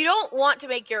 But if you don't want to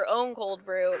make your own cold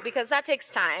brew, because that takes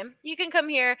time, you can come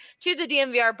here to the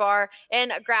DNVR bar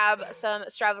and grab some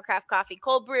Strava Craft Coffee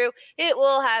cold brew. It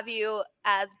will have you,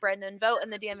 as Brendan Vogt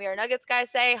and the DNVR Nuggets guys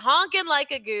say, honking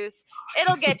like a goose.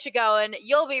 It'll get you going.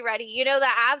 You'll be ready. You know, the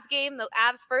Avs game, the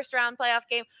Avs first round playoff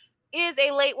game is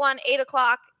a late one, 8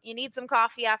 o'clock. You need some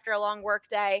coffee after a long work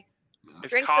day.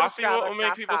 Is Drink some coffee what will make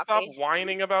Strava people Craft stop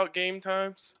whining about game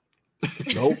times?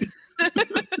 Nope.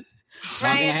 Not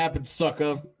Ryan, gonna happen,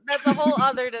 sucker. That's a whole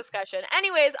other discussion.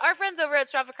 Anyways, our friends over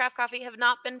at Strava Craft Coffee have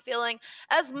not been feeling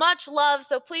as much love,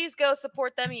 so please go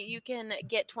support them. You can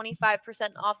get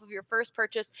 25% off of your first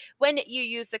purchase when you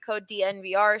use the code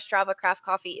DNVR. Strava Craft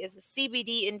Coffee is a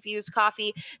CBD-infused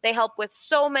coffee. They help with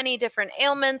so many different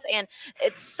ailments, and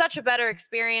it's such a better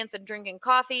experience in drinking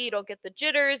coffee. You don't get the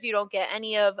jitters. You don't get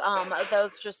any of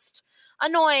those just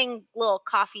annoying little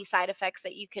coffee side effects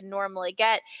that you can normally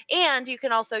get. And you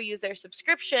can also use their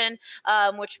subscription,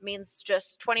 which means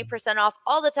just 20% off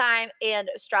all the time.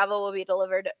 And Strava will be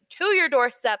delivered to your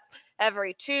doorstep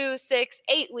every 2, 6,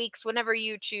 8 weeks, whenever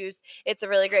you choose. It's a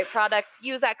really great product.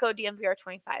 Use that code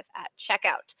DNVR25 at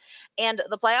checkout. And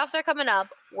the playoffs are coming up.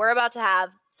 We're about to have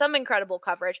some incredible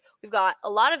coverage. We've got a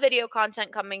lot of video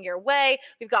content coming your way.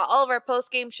 We've got all of our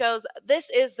post-game shows. This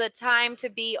is the time to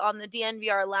be on the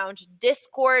DNVR Lounge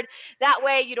Discord. That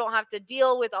way you don't have to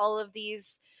deal with all of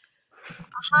these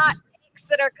hot takes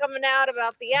that are coming out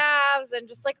about the Avs and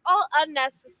just like all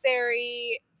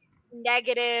unnecessary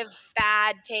negative,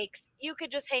 bad takes. You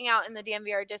could just hang out in the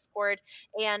DNVR Discord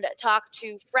and talk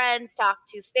to friends, talk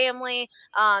to family.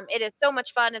 It is so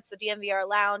much fun. It's the DNVR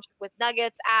Lounge with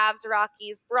Nuggets, Avs,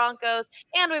 Rockies, Broncos,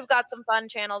 and we've got some fun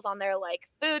channels on there like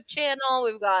Food Channel.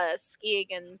 We've got skiing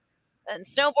and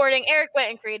snowboarding. Eric went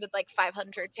and created like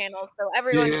 500 channels, so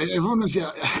everyone. Everyone is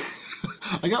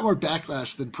I got more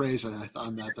backlash than praise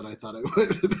on that than I thought I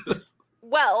would.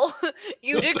 Well,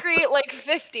 you did create like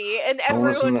 50, and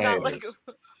Only some everyone got like. haters.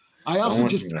 I also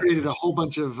Almost just right. created a whole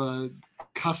bunch of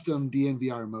custom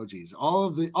DNVR emojis. All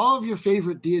of your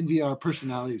favorite DNVR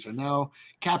personalities are now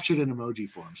captured in emoji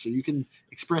form, so you can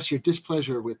express your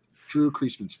displeasure with Drew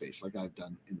Kreisman's face, like I've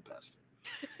done in the past.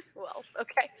 Well,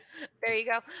 okay, there you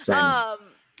go. Same.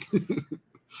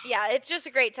 Yeah, it's just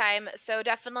a great time. So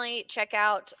definitely check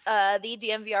out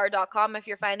thednvr.com if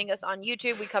you're finding us on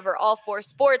YouTube. We cover all 4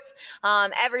 sports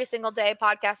every single day,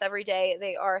 podcast every day.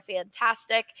 They are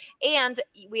fantastic. And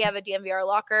we have a DNVR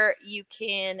locker. You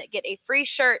can get a free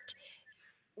shirt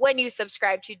when you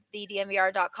subscribe to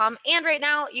thednvr.com. And right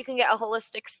now you can get a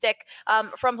holistic stick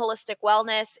from Holistic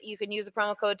Wellness. You can use the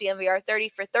promo code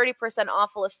DNVR30 for 30%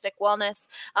 off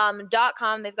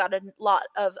holisticwellness.com. They've got a lot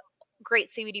of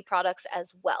great CBD products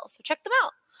as well. So check them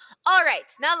out. All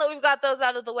right. Now that we've got those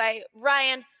out of the way,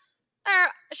 Ryan,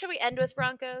 should we end with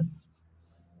Broncos?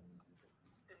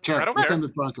 Sure, I don't let's care. end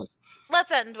with Broncos.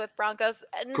 Let's end with Broncos.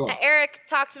 And Cool. Eric,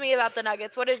 talk to me about the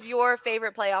Nuggets. What is your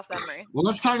favorite playoff memory? Well,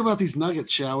 let's talk about these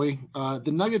Nuggets, shall we?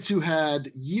 The Nuggets who had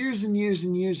years and years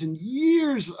and years and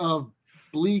years of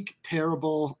bleak,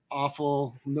 terrible,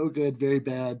 awful, no good, very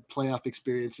bad playoff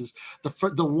experiences.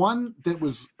 The one that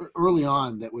was early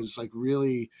on that was like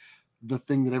really the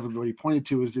thing that everybody pointed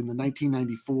to is in the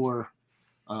 1994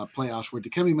 playoffs where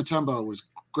Dikembe Mutombo was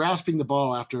grasping the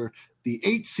ball after the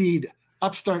 8 seed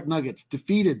upstart Nuggets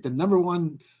defeated the number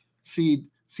 1 seed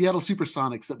Seattle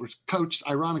Supersonics that was coached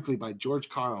ironically by George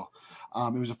Karl.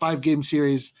 It was a 5-game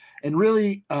series, and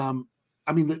really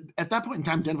at that point in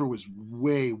time, Denver was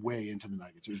way, way into the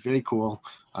Nuggets. It was very cool.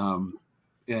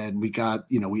 And we got,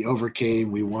 we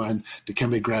overcame, we won.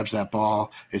 Dikembe grabs that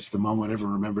ball. It's the moment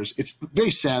everyone remembers. It's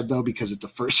very sad though, because it's a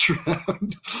first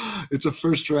round,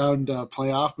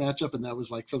 playoff matchup. And that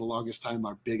was like for the longest time,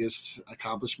 our biggest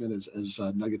accomplishment as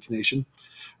Nuggets Nation.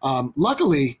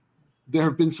 Luckily, there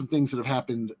have been some things that have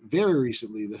happened very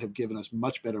recently that have given us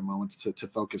much better moments to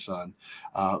focus on.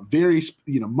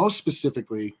 Most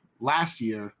specifically, last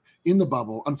year in the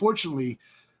bubble. Unfortunately,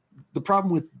 the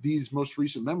problem with these most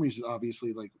recent memories is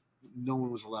obviously like no one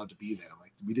was allowed to be there.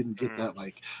 Like we didn't get that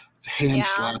like hand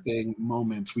slapping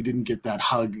moments. We didn't get that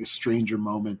hug stranger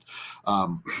moment,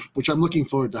 which I'm looking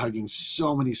forward to hugging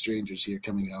so many strangers here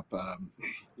coming up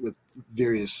with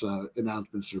various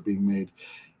announcements that are being made.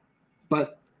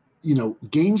 But,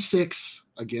 game 6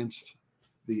 against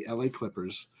the LA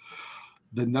Clippers,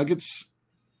 the Nuggets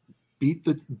beat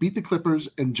the Clippers,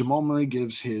 and Jamal Murray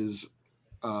gives his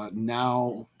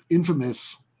now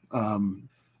infamous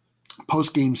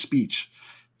post-game speech,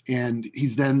 and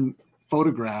he's then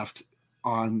photographed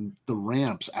on the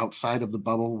ramps outside of the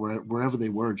bubble, wherever they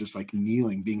were, just like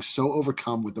kneeling, being so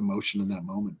overcome with emotion in that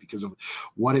moment because of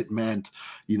what it meant.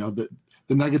 The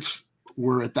Nuggets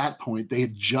were at that point, they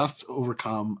had just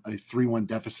overcome a 3-1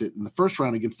 deficit in the first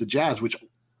round against the Jazz, which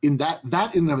in that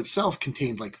in and of itself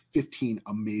contained like 15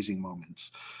 amazing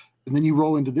moments. And then you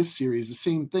roll into this series, the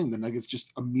same thing. The Nuggets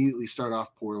just immediately start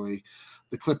off poorly.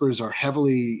 The Clippers are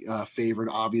heavily favored,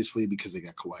 obviously, because they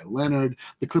got Kawhi Leonard.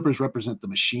 The Clippers represent the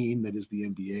machine that is the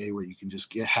NBA, where you can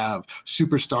just have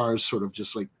superstars sort of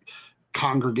just like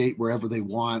congregate wherever they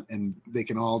want, and they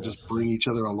can all just bring each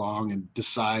other along and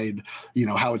decide,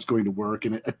 how it's going to work.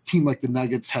 And a team like the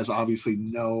Nuggets has obviously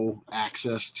no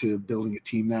access to building a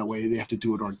team that way. They have to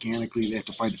do it organically. They have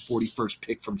to find a 41st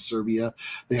pick from Serbia.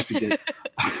 They have to get,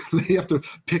 they have to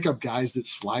pick up guys that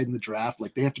slide in the draft.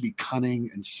 Like they have to be cunning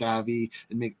and savvy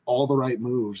and make all the right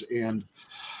moves. And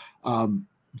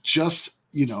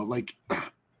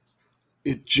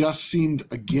it just seemed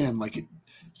again, like it,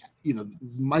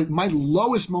 my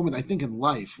lowest moment I think in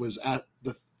life was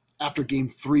after game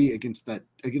 3 against the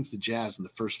Jazz in the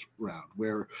first round,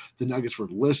 where the Nuggets were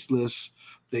listless.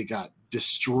 They got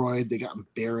destroyed. They got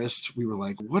embarrassed. We were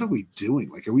like, what are we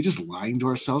doing? Like, are we just lying to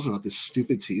ourselves about this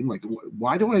stupid team? Like,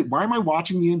 why am I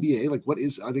watching the NBA? Like,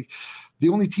 I think the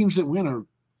only teams that win are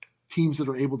teams that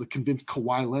are able to convince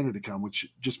Kawhi Leonard to come, which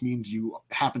just means you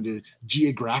happen to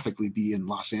geographically be in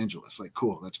Los Angeles. Like,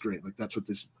 cool. That's great. Like, that's what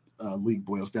this league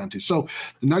boils down to. So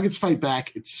the Nuggets fight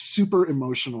back. It's super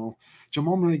emotional.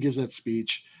 Jamal Murray gives that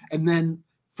speech. And then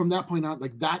from that point on,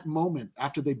 like that moment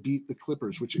after they beat the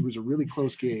Clippers, which it was a really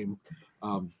close game,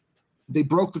 they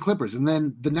broke the Clippers. And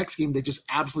then the next game, they just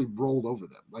absolutely rolled over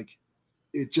them. Like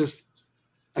it just,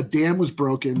 a dam was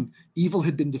broken. Evil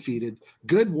had been defeated.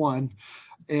 Good won.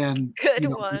 And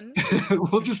one.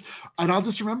 I'll just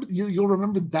remember, you'll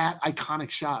remember that iconic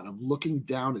shot of looking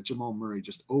down at Jamal Murray,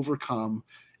 just overcome,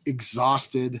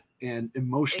 exhausted and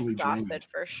emotionally drained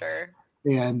for sure.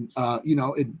 And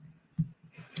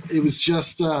it was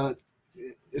just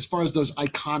as far as those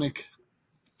iconic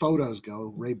photos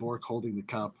go, Ray Bourque holding the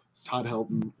cup, Todd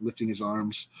Helton lifting his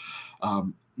arms.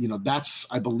 That's,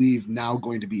 I believe, now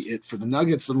going to be it for the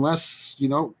Nuggets, unless,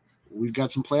 we've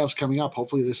got some playoffs coming up.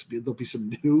 Hopefully there'll be some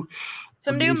new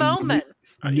moments.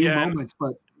 Moments,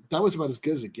 but that was about as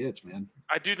good as it gets, man.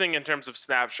 I do think in terms of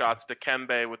snapshots,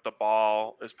 Dikembe with the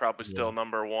ball is probably still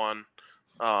number one.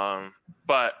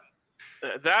 But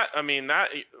that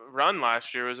run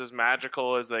last year was as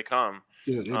magical as they come.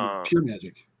 Dude, pure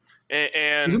magic.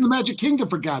 And he's in the Magic Kingdom,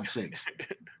 for God's sakes.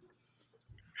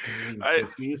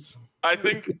 I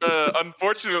think,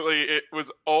 unfortunately, it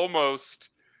was almost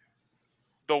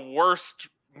the worst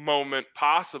moment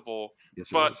possible.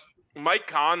 Yes, but Mike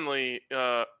Conley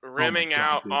rimming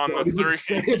out on the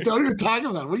three. Don't even talk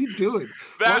about it. What are you doing?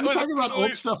 Why are you talking about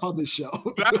old stuff on this show?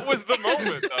 That was the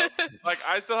moment, though. Like,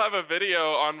 I still have a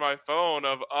video on my phone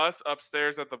of us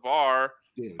upstairs at the bar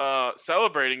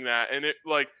celebrating that. And it,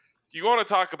 like, you want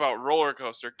to talk about roller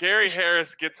coaster. Gary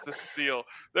Harris gets the steal.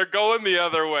 They're going the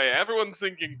other way. Everyone's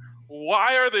thinking,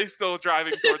 why are they still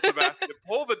driving towards the basket?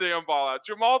 Pull the damn ball out.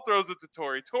 Jamal throws it to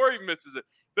Torrey. Torrey misses it.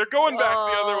 They're going back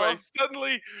the other way.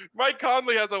 Suddenly, Mike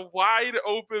Conley has a wide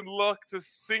open look to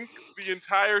sink the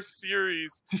entire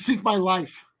series. To sink my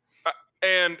life.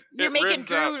 And you're making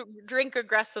Drew drink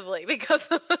aggressively because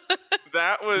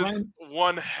that was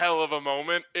one hell of a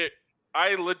moment.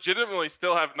 I legitimately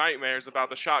still have nightmares about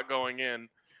the shot going in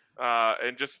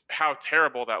and just how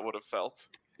terrible that would have felt.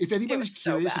 If anybody's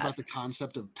curious about the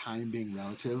concept of time being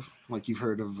relative, like you've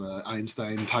heard of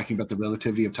Einstein talking about the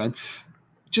relativity of time,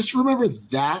 just remember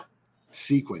that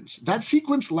sequence. That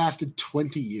sequence lasted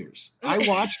 20 years. I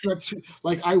watched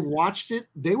I watched it.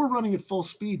 They were running at full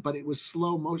speed, but it was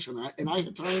slow motion. I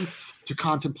had time to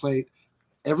contemplate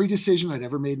every decision I'd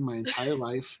ever made in my entire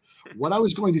life, what I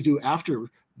was going to do after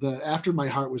my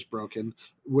heart was broken.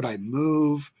 Would I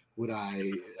move? Would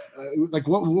I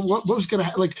what was going to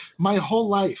happen? Like, my whole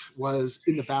life was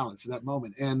in the balance at that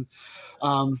moment. And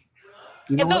and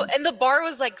the bar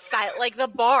was like silent. Like, the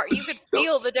bar, you could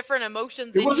feel the different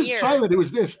emotions. It wasn't silent. It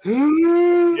was this.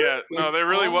 Yeah, no, there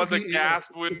really was a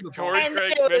gasp when Torrey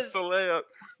Craig missed the layup.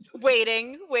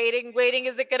 Waiting.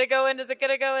 Is it gonna go in?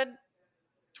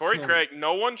 Torrey Craig.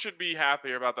 No one should be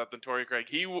happier about that than Torrey Craig.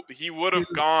 He would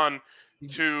have gone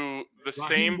to the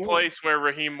same place where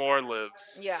Raheem Moore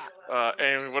lives. Yeah.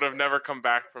 And would have never come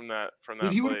back from that.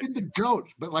 He would have been the GOAT,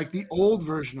 but like the old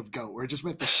version of GOAT, where it just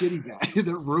meant the shitty guy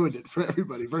that ruined it for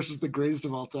everybody versus the greatest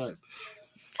of all time.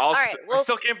 I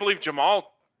still can't believe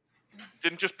Jamal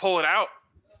didn't just pull it out.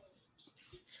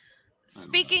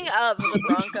 Speaking of the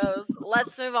Broncos,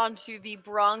 let's move on to the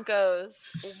Broncos.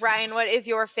 Ryan, what is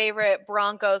your favorite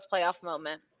Broncos playoff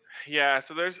moment? Yeah,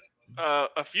 so there's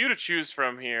a few to choose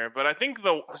from here, but I think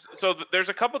there's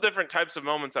a couple different types of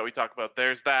moments that we talk about.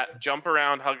 There's that jump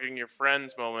around hugging your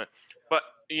friends moment, but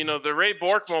the Ray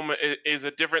Bourque moment is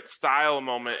a different style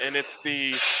moment, and it's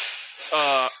the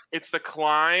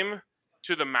climb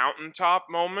to the mountaintop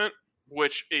moment,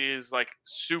 which is like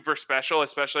super special,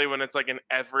 especially when it's like an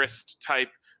Everest type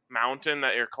mountain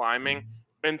that you're climbing.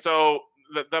 And so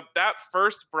that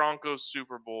first Broncos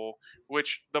Super Bowl,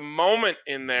 which the moment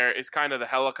in there is kind of the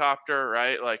helicopter,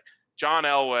 right? Like, John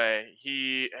Elway,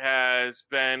 he has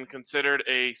been considered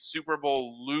a Super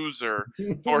Bowl loser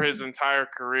for his entire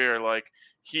career. Like,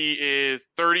 he is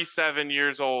 37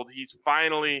 years old. He's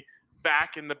finally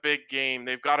back in the big game.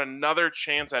 They've got another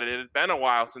chance at it. It had been a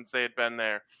while since they had been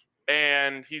there.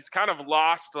 And he's kind of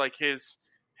lost like his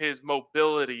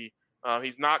mobility.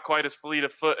 He's not quite as fleet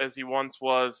of foot as he once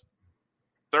was.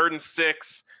 3rd and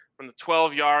 6 from the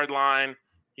 12-yard line.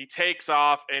 He takes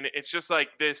off, and it's just like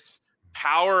this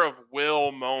power of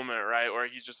will moment, right? Where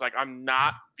he's just like, I'm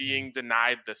not being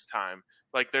denied this time.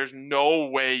 Like, there's no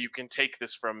way you can take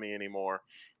this from me anymore.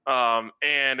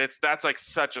 And that's like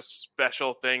such a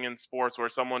special thing in sports where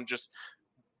someone just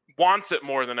wants it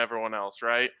more than everyone else,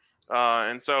 right?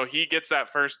 And so he gets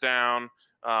that first down.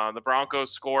 The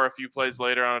Broncos score a few plays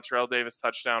later on a Terrell Davis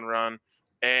touchdown run,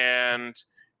 and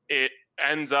it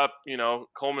ends up,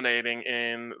 culminating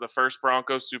in the first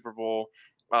Broncos Super Bowl.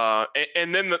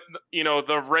 And then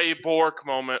the Ray Bourque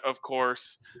moment, of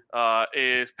course,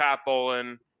 is Pat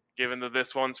Bowlen giving the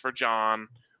 "This One's for John,"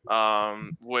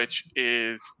 which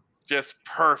is just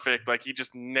perfect. Like, he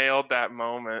just nailed that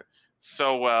moment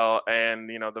so well, and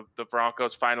the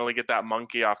Broncos finally get that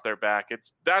monkey off their back.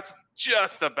 That's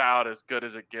just about as good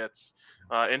as it gets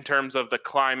in terms of the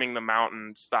climbing the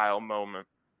mountain style moment.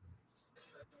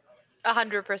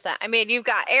 100%. I mean, you've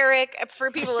got Eric,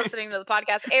 for people listening to the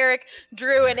podcast, Eric,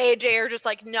 Drew, and AJ are just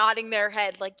like nodding their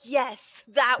head like, yes,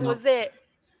 that was it.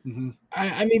 Mhm.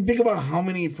 I mean, think about how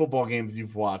many football games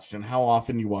you've watched and how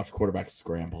often you watch quarterbacks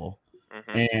scramble,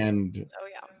 and Oh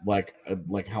yeah.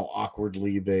 like how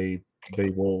awkwardly they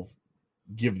will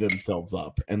give themselves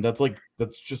up, and that's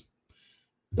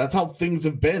how things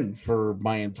have been for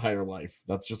my entire life.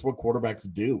 That's just what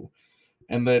quarterbacks do,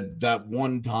 and that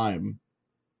one time,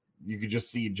 you could just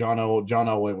see John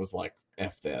Elway was like,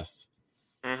 "F this."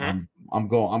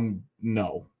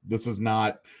 This is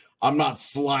not. I'm not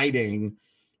sliding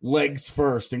legs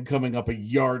first and coming up a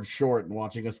yard short and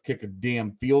watching us kick a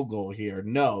damn field goal here.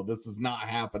 No, this is not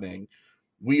happening.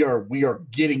 We are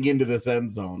getting into this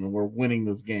end zone and we're winning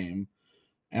this game.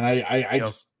 And I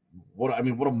just what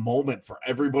a moment for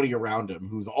everybody around him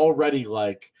who's already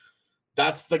like,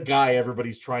 that's the guy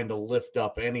everybody's trying to lift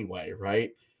up anyway,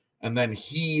 right? And then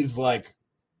he's like,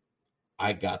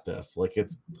 I got this. Like,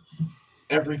 it's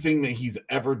everything that he's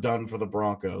ever done for the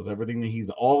Broncos, everything that he's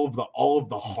all of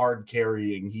the hard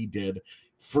carrying he did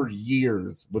for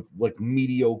years with like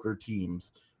mediocre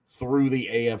teams through the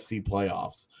AFC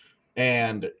playoffs.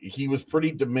 And he was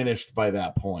pretty diminished by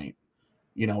that point.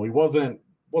 You know, he wasn't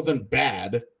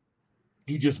bad.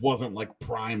 He just wasn't like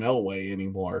prime Elway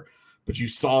anymore. But you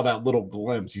saw that little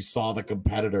glimpse. You saw the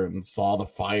competitor and saw the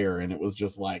fire, and it was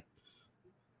just like,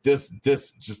 this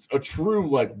just a true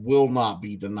like will not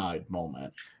be denied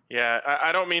moment. Yeah,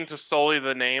 I don't mean to sully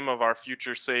the name of our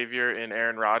future savior in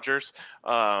Aaron Rodgers,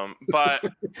 but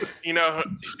you know,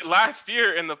 last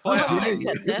year in the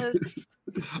playoffs,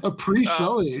 a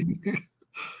pre-sullying.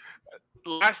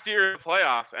 Last year in the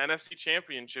playoffs, NFC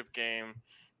Championship game,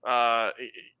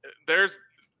 there's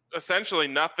essentially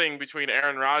nothing between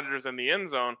Aaron Rodgers and the end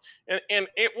zone. And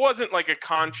it wasn't like a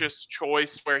conscious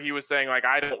choice where he was saying like,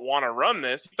 I don't want to run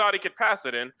this. He thought he could pass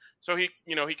it in. So he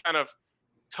kind of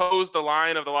toes the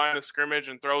line of scrimmage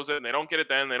and throws it, and they don't get it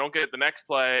then, they don't get it the next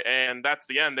play. And that's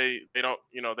the end. They don't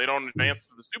advance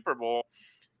to the Super Bowl.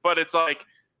 But it's like,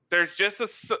 there's just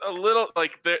a little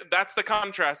like, that's the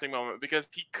contrasting moment, because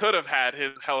he could have had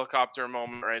his helicopter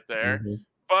moment right there. Mm-hmm.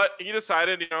 But he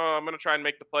decided, I'm going to try and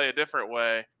make the play a different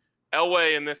way.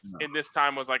 Elway in this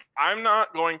time was like, I'm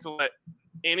not going to let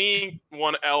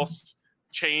anyone else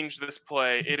change this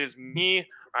play. It is me.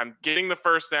 I'm getting the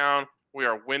first down. We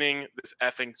are winning this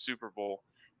effing Super Bowl.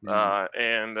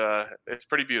 And it's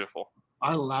pretty beautiful.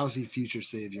 Our lousy future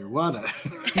savior. What a...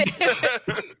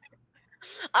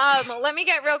 Let me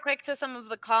get real quick to some of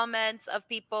the comments of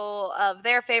people of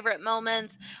their favorite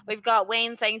moments. We've got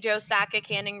Wayne saying Joe Sakic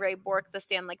handing Ray Bork the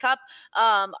Stanley Cup.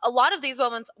 A lot of these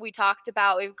moments we talked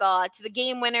about. We've got the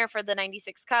game winner for the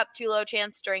 96 Cup, Tulo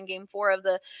Chance during game 4 of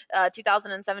the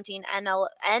 2017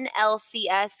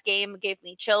 NLCS game gave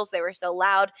me chills. They were so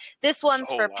loud. This one's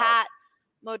for loud. Pat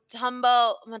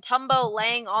Mutombo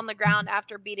laying on the ground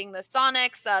after beating the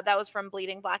Sonics. That was from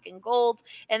Bleeding Black and Gold.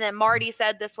 And then Marty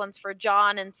said this one's for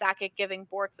John and Sakic giving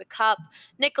Bork the cup.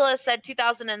 Nicholas said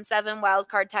 2007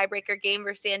 wildcard tiebreaker game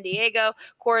versus San Diego.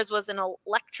 Coors was an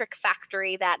electric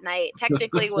factory that night.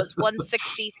 Technically was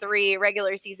 163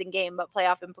 regular season game, but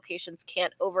playoff implications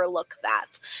can't overlook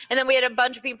that. And then we had a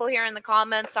bunch of people here in the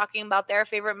comments talking about their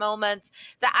favorite moments.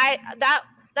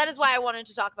 That is why I wanted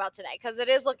to talk about today, because it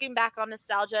is looking back on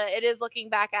nostalgia. It is looking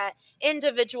back at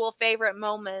individual favorite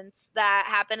moments that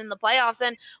happen in the playoffs.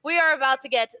 And we are about to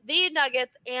get the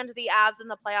Nuggets and the Avs in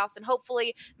the playoffs and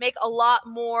hopefully make a lot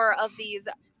more of these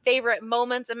favorite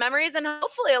moments and memories. And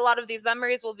hopefully a lot of these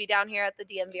memories will be down here at the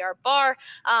DNVR bar.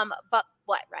 But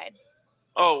what, Ryan?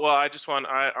 Oh, well, I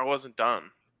wasn't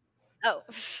done. Oh,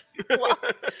 well,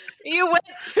 you went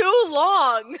too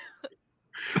long.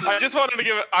 I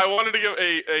wanted to give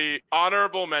a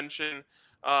honorable mention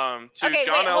to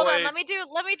John Elway. Hold on. Let me do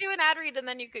an ad read and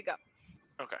then you could go.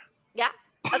 Okay. Yeah.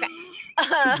 Okay.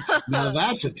 Now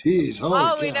that's a tease.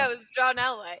 All we know is John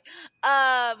Elway.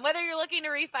 Whether you're looking to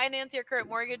refinance your current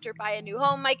mortgage or buy a new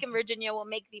home, Mike in Virginia will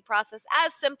make the process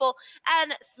as simple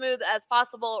and smooth as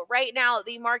possible. Right now,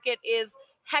 the market is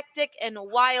hectic and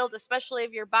wild, especially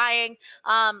if you're buying.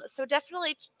 So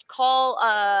definitely call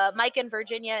Mike in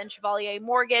Virginia and Chevalier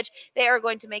Mortgage. They are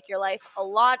going to make your life a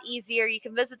lot easier. You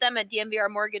can visit them at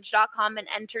dnvrmortgage.com and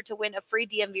enter to win a free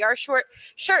DNVR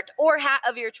shirt or hat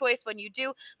of your choice when you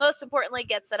do. Most importantly,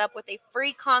 get set up with a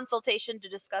free consultation to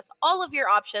discuss all of your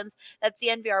options. That's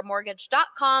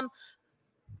dnvrmortgage.com.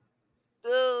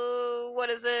 What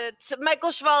is it?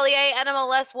 Michael Chevalier,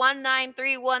 NMLS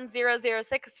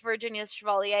 1931006. Virginia's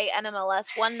Chevalier, NMLS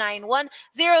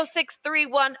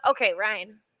 1910631. Okay,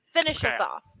 Ryan, finish us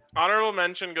off. Honorable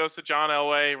mention goes to John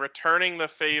Elway, returning the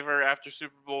favor after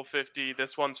Super Bowl 50.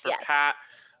 This one's for Pat.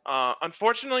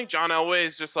 Unfortunately, John Elway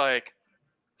is just like,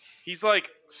 he's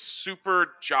like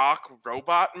super jock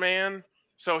robot man.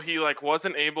 so he like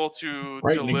wasn't able to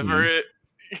Frightening, deliver man.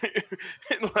 it.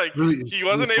 Like Really, he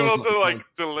wasn't really able feels to like like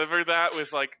deliver that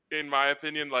with like, in my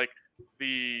opinion, like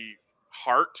the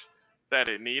heart that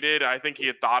it needed. I think he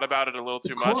had thought about it a little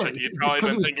too much. Like he had probably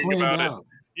been thinking about it.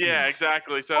 Yeah,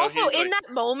 exactly. So Also, he's in like,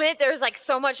 that moment, there's like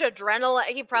so much adrenaline.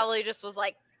 He probably just was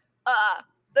like,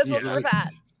 this one's for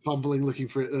Pat. Fumbling, looking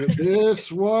for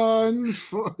this one.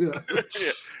 Yeah.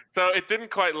 yeah. So it didn't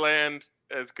quite land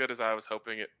as good as I was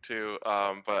hoping it to,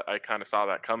 but I kind of saw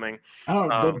that coming. I don't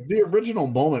know. The original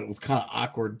moment was kind of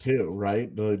awkward too,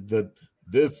 right? The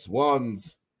this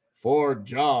one's for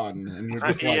John, and you're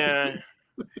just like, Yeah.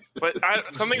 But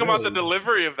something about the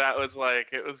delivery of that was like,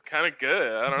 it was kind of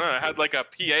good. I don't know. It had like a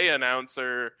PA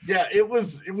announcer. yeah, it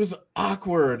was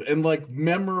awkward and like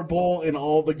memorable in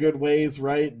all the good ways,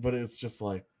 right? But it's just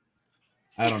like,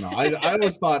 I don't know. I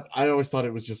always thought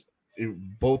it was just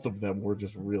both of them were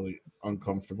just really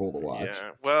uncomfortable to watch.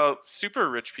 Yeah. Well,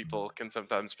 super rich people can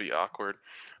sometimes be awkward.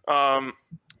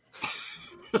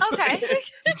 Okay.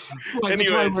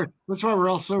 Anyways. That's why we're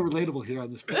all so relatable here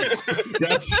on this panel.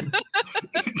 That's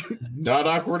not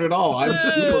awkward at all. I'm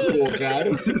super cool,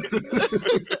 guys.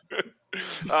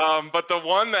 But the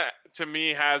one that to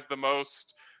me has the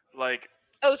most like,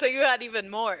 Oh, so you had even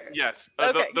more. yes,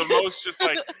 Okay. the most just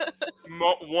like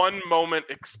one moment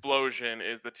explosion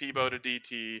is the Tebow to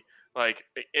DT. Like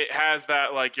it has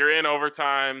that, like, you're in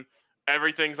overtime,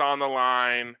 everything's on the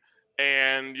line,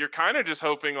 and you're kind of just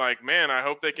hoping like, man, I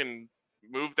hope they can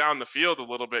move down the field a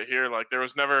little bit here. Like there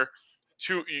was never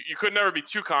you could never be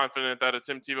too confident that a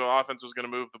Tim Tebow offense was going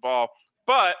to move the ball,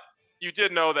 but you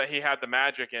did know that he had the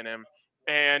magic in him.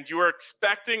 And you were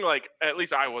expecting, like, at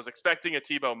least I was expecting a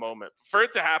Tebow moment. For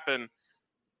it to happen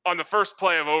on the first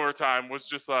play of overtime was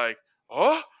just like,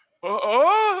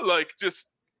 like just,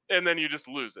 and then you just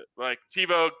lose it. Like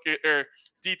Tebow or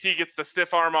DT gets the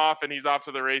stiff arm off and he's off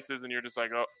to the races, and you're just like,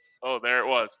 oh, there it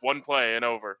was, one play and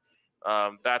over.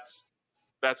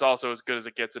 That's also as good as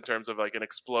it gets in terms of like an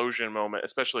explosion moment,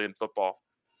 especially in football.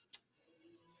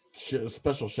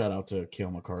 Special shout out to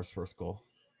Cale Makar's first goal.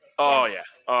 Oh yeah.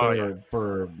 Oh yeah.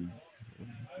 For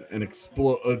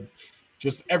an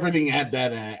just everything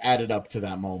added up to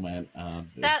that moment.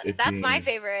 That's my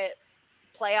favorite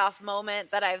playoff moment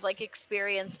that I've like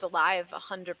experienced live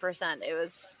 100%. It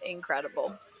was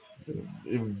incredible.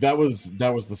 That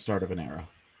was the start of an era,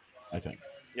 I think.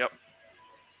 Yep.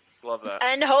 Love that.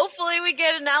 And hopefully we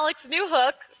get an Alex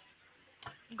Newhook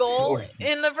goal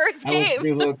in the first Alex game.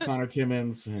 Newhook, Connor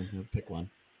Timmons, pick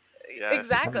one. Yes.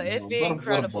 Exactly. It'd be Let 'em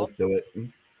incredible. both do it.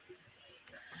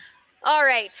 All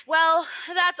right. Well,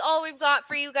 that's all we've got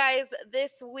for you guys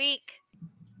this week.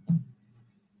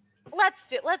 Let's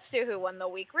do who won the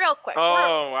week real quick.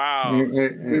 Oh wow. We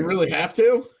really have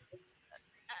to?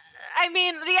 I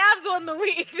mean, the Avs won the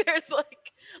week. There's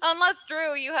like, unless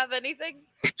Drew, you have anything?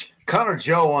 Connor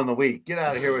Joe won the week. Get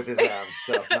out of here with his Avs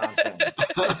stuff nonsense.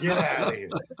 Get out of here.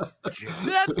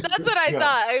 That's what I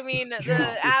thought. I mean, the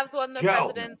Avs won the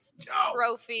President's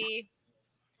Trophy.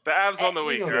 The Avs won the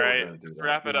week, You know all they were right? gonna do that.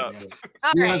 Wrap it up.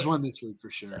 All You right. guys won this week for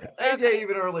sure. AJ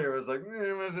even earlier was like,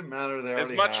 it doesn't matter. They As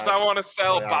already much as had I want to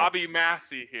sell playoff. Bobby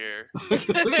Massey here.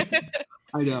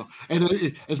 I know,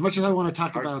 and as much as I want to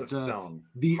talk Hearts about of stone.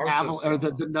 the Hearts of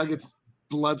the Nuggets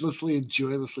bloodlessly and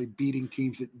joylessly beating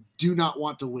teams that do not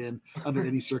want to win under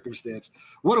any circumstance,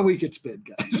 what a week it's been,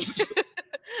 guys.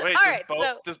 Wait, All right,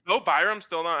 does Bo Byram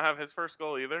still not have his first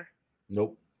goal either?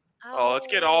 Nope. Oh, let's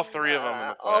get all three of them in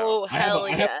the playoffs. Oh, hell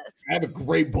yes. I have a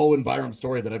great Bowen Byram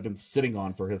story that I've been sitting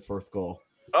on for his first goal.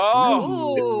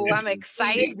 Oh, Ooh, I'm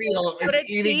excited. It's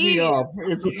eating me up.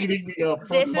 It's eating me up.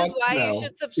 For This is months why now. you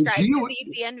should subscribe he-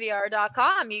 to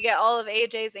DNVR.com. You get all of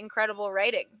AJ's incredible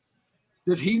writing.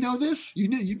 Does he know this?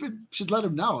 Should let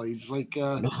him know. He's like he's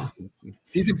That'll,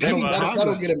 impeding that'll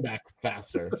progress. get him back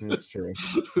faster. That's true.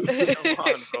 come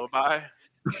on, Bo-Bye.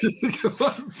 Come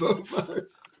on, Boba.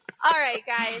 All right,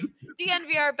 guys.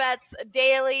 DNVR Bets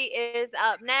Daily is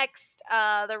up next.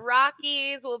 The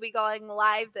Rockies will be going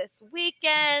live this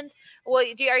weekend. Are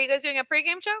you guys doing a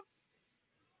pregame show?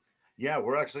 Yeah,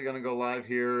 we're actually going to go live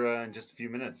here in just a few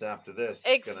minutes after this.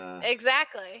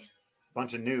 Exactly.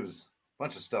 Bunch of news,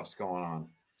 bunch of stuff's going on.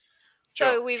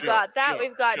 So we've got that.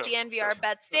 We've got Joe. DNVR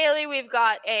Bets Daily. We've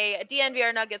got a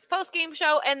DNVR Nuggets postgame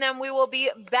show. And then we will be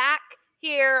back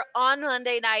here on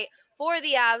Monday night for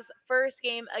the Avs' first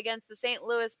game against the St.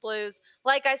 Louis Blues.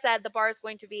 Like I said, the bar is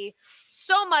going to be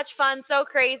so much fun, so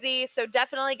crazy. So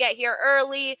definitely get here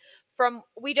early from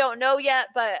we don't know yet,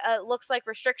 but it looks like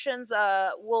restrictions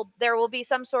there will be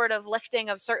some sort of lifting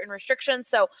of certain restrictions.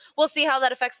 So we'll see how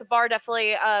that affects the bar.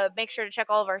 Definitely make sure to check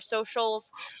all of our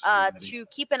socials to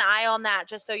keep an eye on that,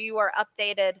 just so you are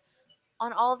updated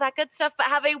on all of that good stuff. But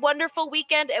have a wonderful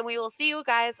weekend, and we will see you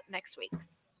guys next week.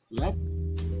 Yep.